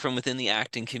 especially from within the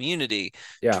acting community,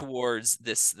 towards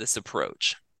this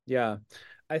approach. Yeah,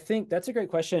 I think that's a great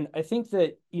question. I think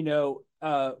that, you know,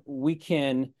 we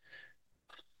can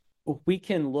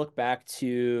look back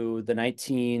to the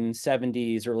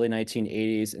 1970s, early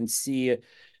 1980s, and see a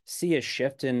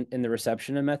shift in the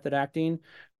reception of method acting,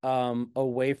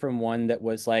 away from one that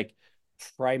was like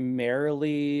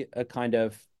primarily a kind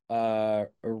of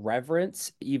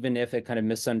reverence, even if it kind of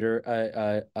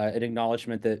an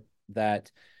acknowledgement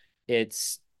that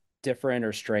it's different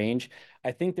or strange.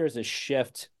 I think there's a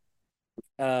shift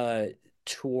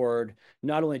toward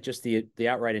not only just the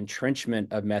outright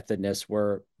entrenchment of methodness,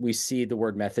 where we see the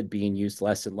word method being used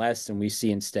less and less, and we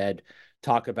see instead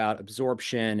talk about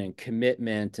absorption and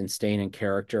commitment and staying in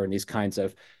character and these kinds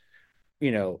of,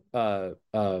 you know,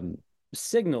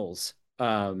 signals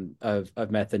of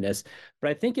methodness. But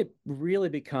I think it really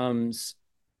becomes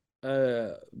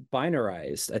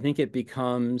binarized. I think it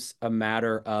becomes a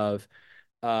matter of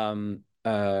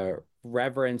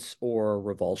reverence or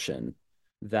revulsion,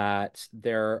 that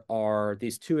there are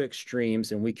these two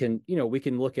extremes, and we can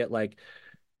look at like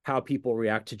how people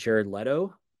react to Jared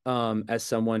Leto as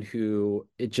someone who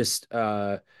it just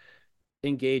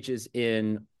engages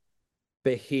in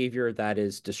behavior that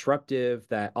is disruptive,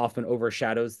 that often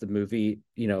overshadows the movie,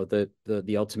 you know,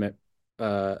 the ultimate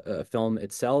film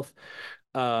itself.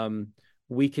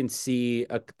 We can see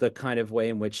the kind of way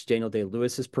in which Daniel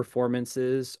Day-Lewis's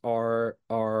performances are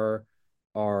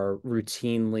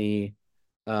routinely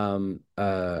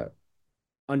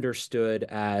understood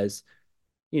as,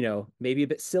 you know, maybe a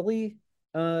bit silly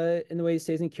in the way he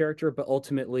stays in character, but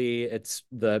ultimately it's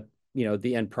the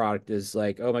end product is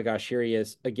like, oh my gosh, here he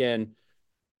is again,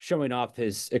 showing off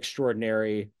his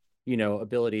extraordinary, you know,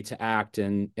 ability to act,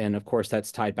 and of course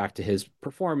that's tied back to his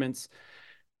performance.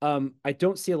 I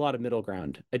don't see a lot of middle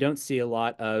ground. I don't see a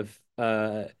lot of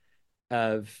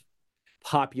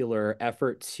popular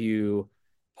effort to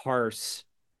parse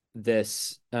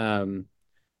these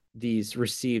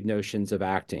received notions of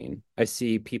acting. I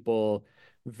see people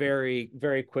very,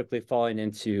 very quickly falling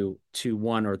into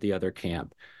one or the other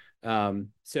camp.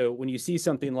 So when you see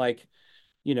something like,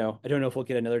 you know, I don't know if we'll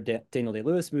get another Daniel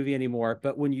Day-Lewis movie anymore,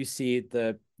 but when you see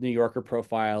the New Yorker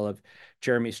profile of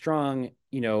Jeremy Strong,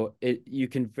 you know, you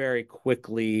can very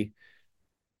quickly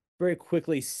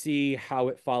see how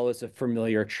it follows a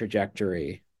familiar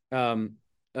trajectory. There's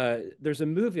a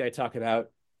movie I talk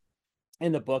about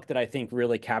in the book that I think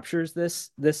really captures this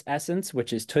essence,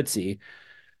 which is Tootsie,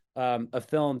 a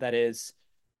film that is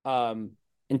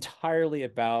entirely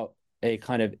about a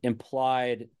kind of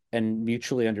implied and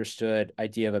mutually understood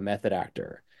idea of a method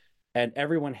actor. And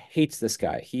everyone hates this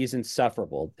guy. He's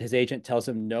insufferable. His agent tells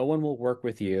him no one will work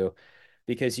with you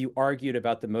because you argued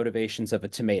about the motivations of a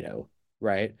tomato,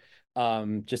 right?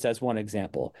 Just as one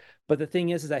example. But the thing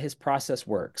is that his process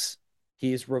works.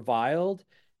 He's reviled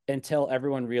until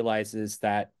everyone realizes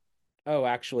that, oh,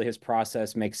 actually his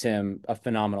process makes him a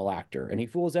phenomenal actor, and he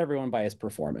fools everyone by his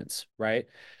performance, right?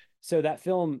 So that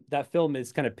film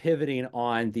is kind of pivoting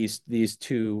on these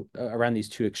two around these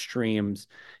two extremes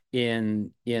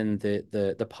in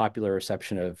the popular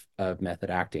reception of method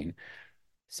acting.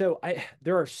 So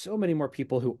there are so many more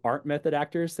people who aren't method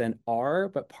actors than are,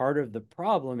 but part of the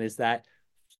problem is that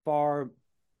far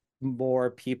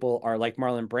more people are like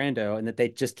Marlon Brando, and that they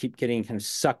just keep getting kind of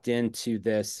sucked into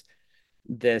this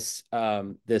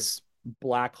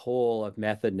black hole of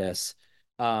methodness,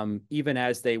 even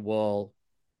as they will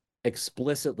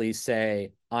explicitly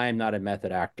say, I am not a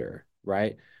method actor,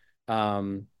 right?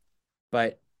 Um,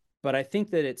 but I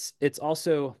think that it's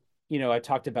also, I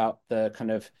talked about the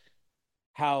kind of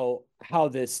how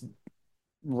this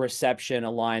reception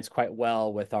aligns quite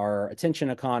well with our attention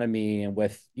economy and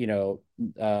with,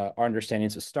 our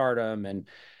understandings of stardom and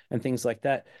things like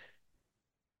that.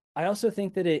 I also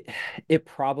think that it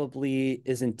probably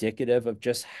is indicative of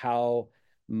just how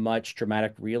much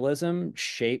dramatic realism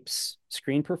shapes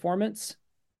screen performance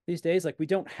these days. Like we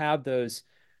don't have those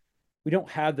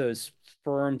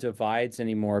firm divides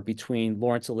anymore between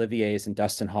Laurence Olivier's and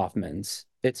Dustin Hoffman's.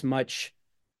 It's much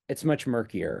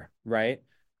murkier, right?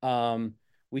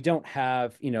 We don't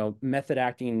have, method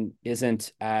acting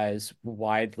isn't as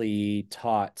widely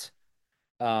taught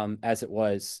as it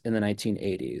was in the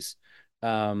 1980s.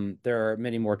 There are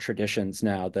many more traditions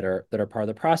now that are part of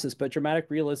the process, but dramatic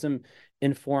realism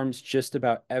informs just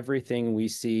about everything we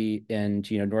see in,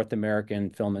 North American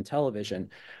film and television.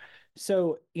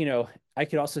 So, I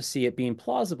could also see it being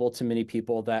plausible to many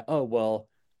people that, oh, well,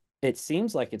 it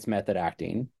seems like it's method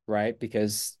acting, right?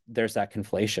 Because there's that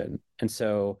conflation. And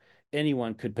so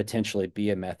anyone could potentially be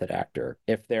a method actor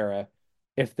if they're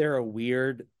a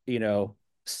weird,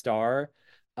 star,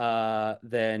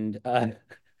 then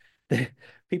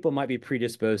people might be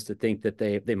predisposed to think that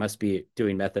they must be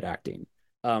doing method acting.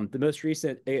 The most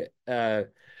recent thing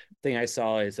I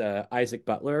saw is Isaac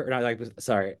Butler, or not, like,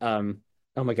 sorry,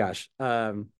 oh my gosh,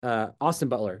 Austin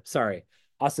Butler, sorry,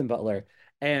 Austin Butler,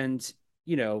 and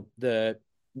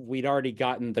we'd already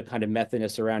gotten the kind of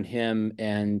methodness around him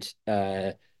and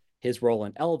his role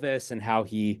in Elvis and how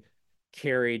he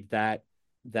carried that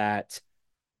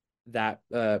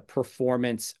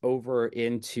performance over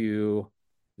into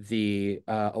the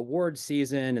award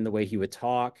season and the way he would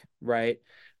talk, right?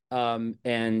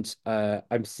 And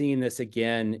I'm seeing this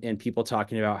again in people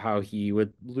talking about how he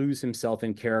would lose himself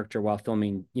in character while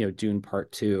filming, Dune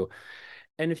Part 2.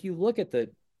 And if you look at the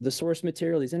source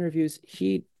material, these interviews,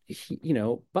 he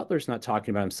Butler's not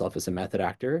talking about himself as a method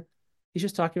actor. He's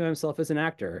just talking about himself as an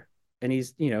actor. And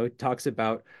he's, talks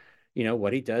about,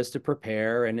 what he does to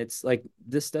prepare. And it's like,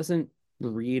 this doesn't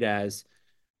read as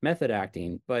method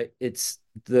acting, but it's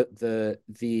the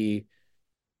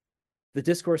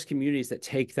discourse communities that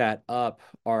take that up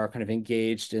are kind of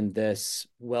engaged in this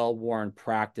well-worn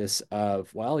practice of,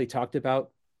 well, he talked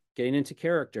about getting into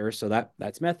character, so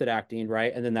that's method acting,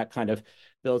 right? And then that kind of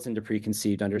builds into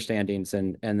preconceived understandings,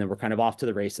 and then we're kind of off to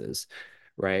the races,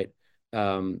 right?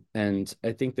 And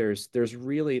I think there's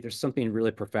something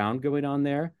really profound going on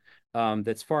there,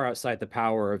 that's far outside the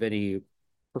power of any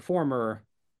performer,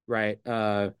 right?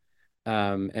 And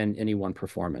any one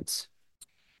performance.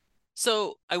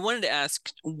 So I wanted to ask,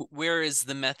 where is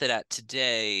the method at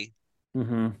today?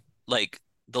 Mm-hmm. Like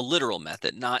the literal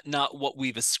method, not what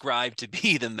we've ascribed to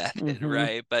be the method, Mm-hmm.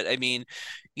 right? But I mean,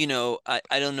 I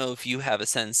don't know if you have a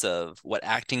sense of what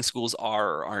acting schools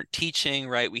are or aren't teaching,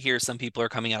 right? We hear some people are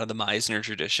coming out of the Meisner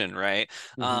tradition, right?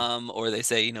 Mm-hmm. Or they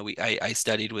say, I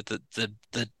studied with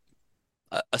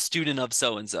a student of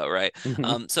so and so, right?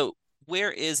 Mm-hmm. So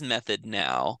where is method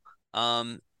now?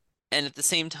 And at the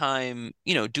same time,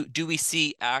 do we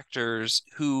see actors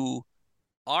who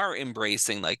are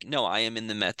embracing, like, no, I am in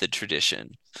the method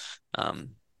tradition?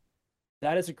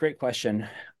 That is a great question.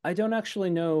 I don't actually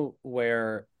know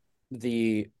where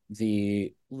the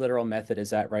literal method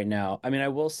is at right now. I mean, I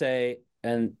will say,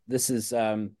 and this is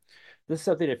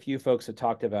something a few folks have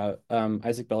talked about.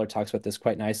 Isaac Butler talks about this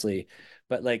quite nicely,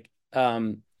 but like,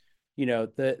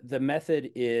 the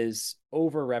method is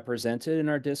overrepresented in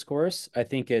our discourse. I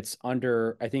think it's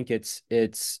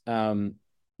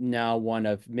now one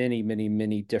of many, many,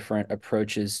 many different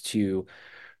approaches to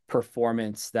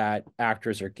performance that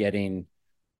actors are getting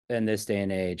in this day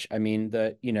and age. I mean,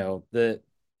 there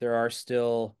are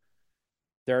still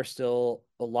a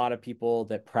lot of people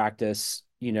that practice,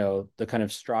 the kind of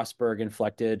Strasberg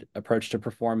inflected approach to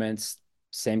performance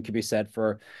Same could be said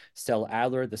for Stella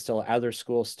Adler. The Stella Adler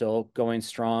school still going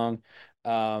strong.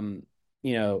 Still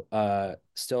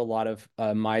a lot of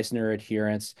Meisner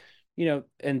adherents.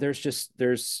 And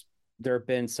there have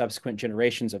been subsequent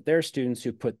generations of their students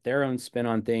who put their own spin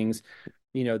on things.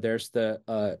 There's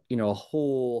a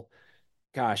whole,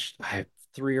 gosh,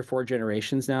 3 or 4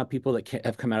 generations now, people that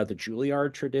have come out of the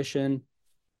Juilliard tradition,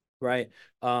 right?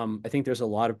 I think there's a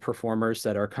lot of performers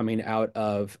that are coming out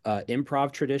of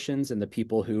improv traditions, and the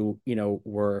people who,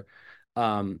 were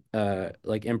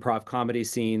like improv comedy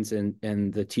scenes,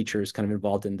 and the teachers kind of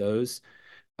involved in those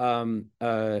and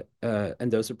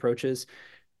those approaches.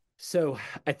 So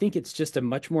I think it's just a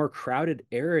much more crowded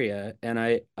area,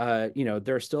 and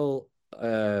there's still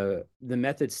the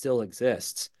method still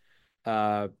exists,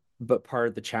 but part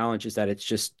of the challenge is that it's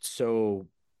just so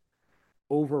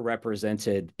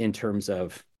overrepresented in terms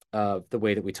of the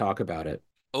way that we talk about it.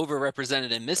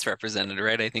 Overrepresented and misrepresented,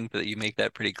 right? I think that you make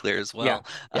that pretty clear as well.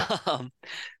 Yeah.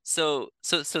 So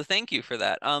thank you for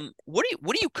that. What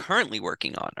are you currently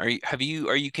working on? Are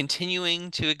you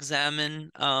continuing to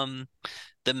examine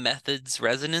the method's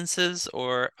resonances,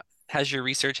 or has your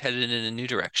research headed in a new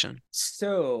direction?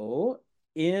 So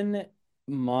in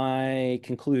my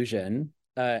conclusion,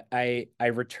 I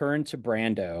returned to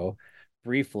Brando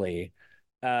briefly.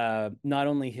 Not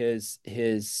only his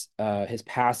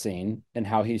passing and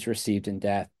how he's received in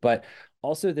death, but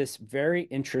also this very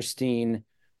interesting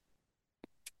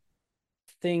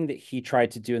thing that he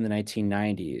tried to do in the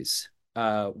 1990s,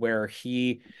 where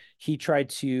he tried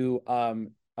to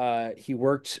he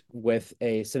worked with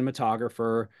a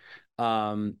cinematographer,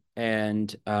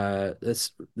 and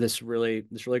this really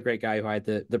great guy who I had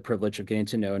the privilege of getting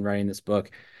to know and writing this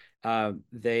book.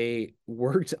 They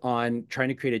worked on trying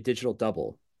to create a digital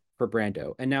double for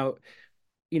Brando. And now,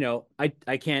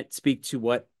 I can't speak to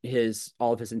what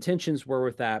all of his intentions were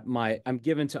with that. I'm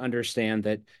given to understand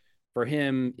that for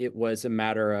him, it was a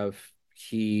matter of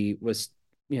he was,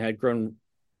 had grown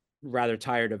rather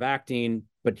tired of acting,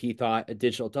 but he thought a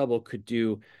digital double could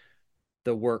do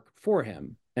the work for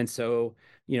him. And so,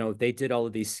 they did all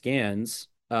of these scans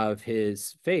of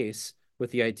his face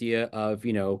with the idea of,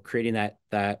 creating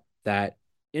that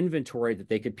inventory that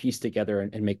they could piece together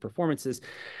and make performances.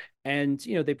 And,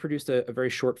 they produced a very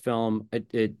short film.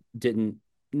 It didn't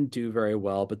do very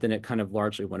well, but then it kind of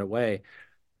largely went away.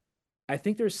 I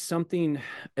think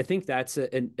that's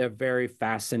a very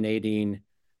fascinating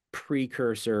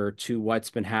precursor to what's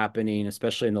been happening,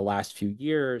 especially in the last few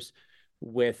years,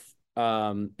 with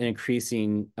an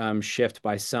increasing shift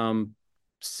by some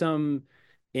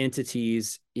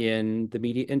entities in the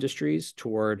media industries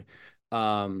toward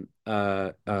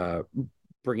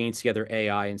bringing together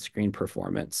AI and screen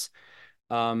performance.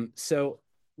 So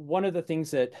one of the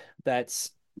things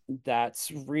that's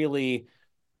really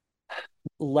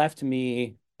left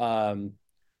me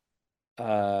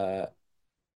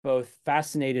both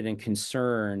fascinated and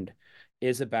concerned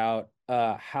is about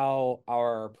how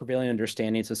our prevailing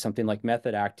understandings of something like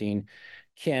method acting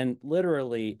can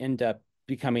literally end up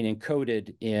becoming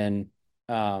encoded in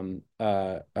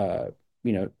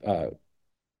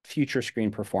future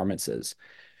screen performances.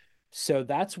 So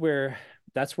that's where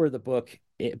the book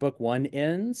 1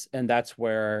 ends, and that's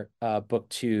where book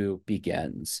 2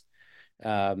 begins.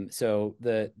 So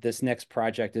this next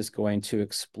project is going to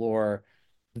explore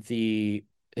the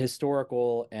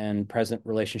historical and present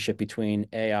relationship between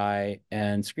AI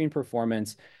and screen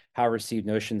performance, how received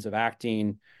notions of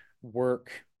acting work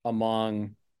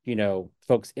among,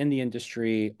 folks in the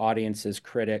industry, audiences,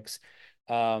 critics.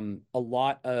 There's a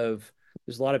lot of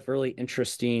really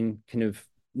interesting kind of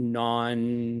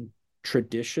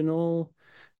non-traditional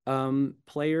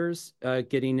players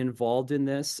getting involved in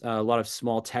this. A lot of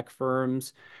small tech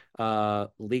firms,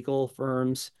 legal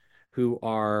firms who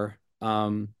are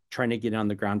trying to get on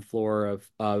the ground floor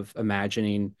of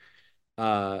imagining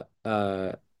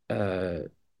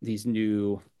these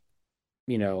new,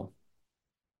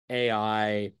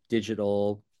 AI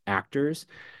digital actors.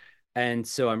 And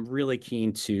so I'm really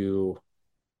keen to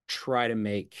try to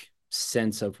make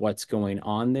sense of what's going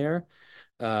on there.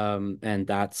 And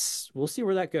we'll see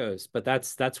where that goes, but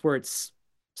that's where it's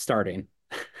starting.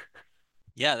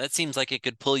 Yeah, that seems like it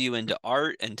could pull you into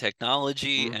art and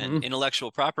technology and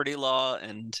intellectual property law,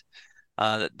 and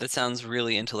that sounds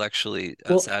really intellectually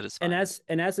satisfying.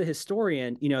 And as a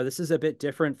historian, this is a bit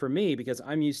different for me because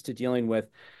I'm used to dealing with,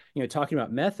 talking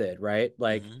about method, right?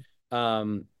 Like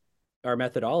our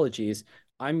methodologies.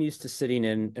 I'm used to sitting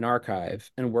in an archive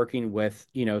and working with,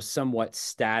 somewhat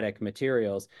static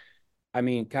materials. I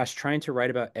mean, gosh, trying to write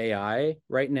about AI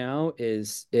right now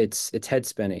it's head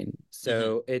spinning.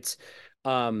 So it's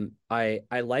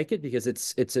I like it because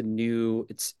it's a new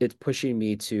it's pushing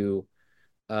me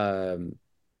um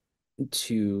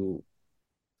to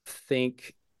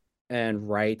think and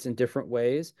write in different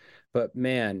ways. But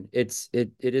man, it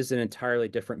is an entirely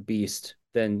different beast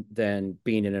than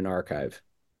being in an archive.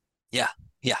 Yeah,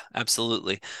 yeah,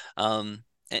 absolutely.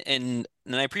 And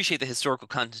I appreciate the historical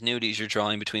continuities you're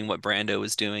drawing between what Brando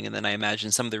was doing, and then I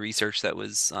imagine some of the research that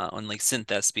was on like synth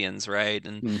thespians, right?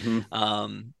 And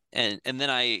then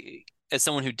I, as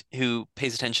someone who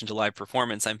pays attention to live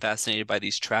performance, I'm fascinated by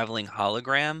these traveling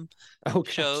hologram Oh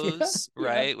God, yeah, shows, yeah,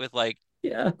 right? With like,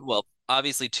 yeah. well,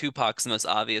 obviously Tupac's the most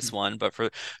obvious one, but for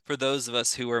those of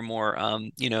us who are more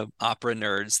opera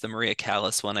nerds, the Maria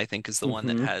Callas one I think is the one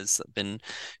that Hmm. has been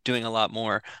doing a lot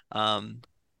more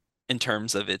in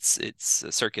terms of its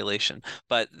circulation.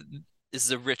 But this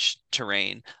is a rich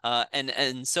terrain,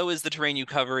 and so is the terrain you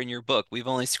cover in your book. We've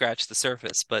only scratched the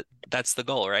surface, but that's the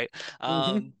goal, right?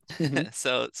 Hmm. Hmm.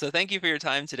 So thank you for your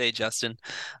time today, Justin.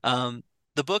 Um,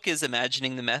 the book is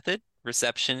Imagining the Method,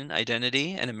 Reception,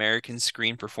 Identity, and American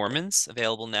Screen Performance,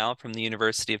 available now from the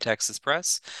University of Texas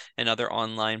Press and other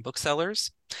online booksellers.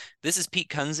 This is Pete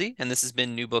Kunze, and this has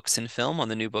been New Books in Film on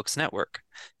the New Books Network.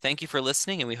 Thank you for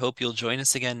listening, and we hope you'll join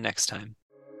us again next time.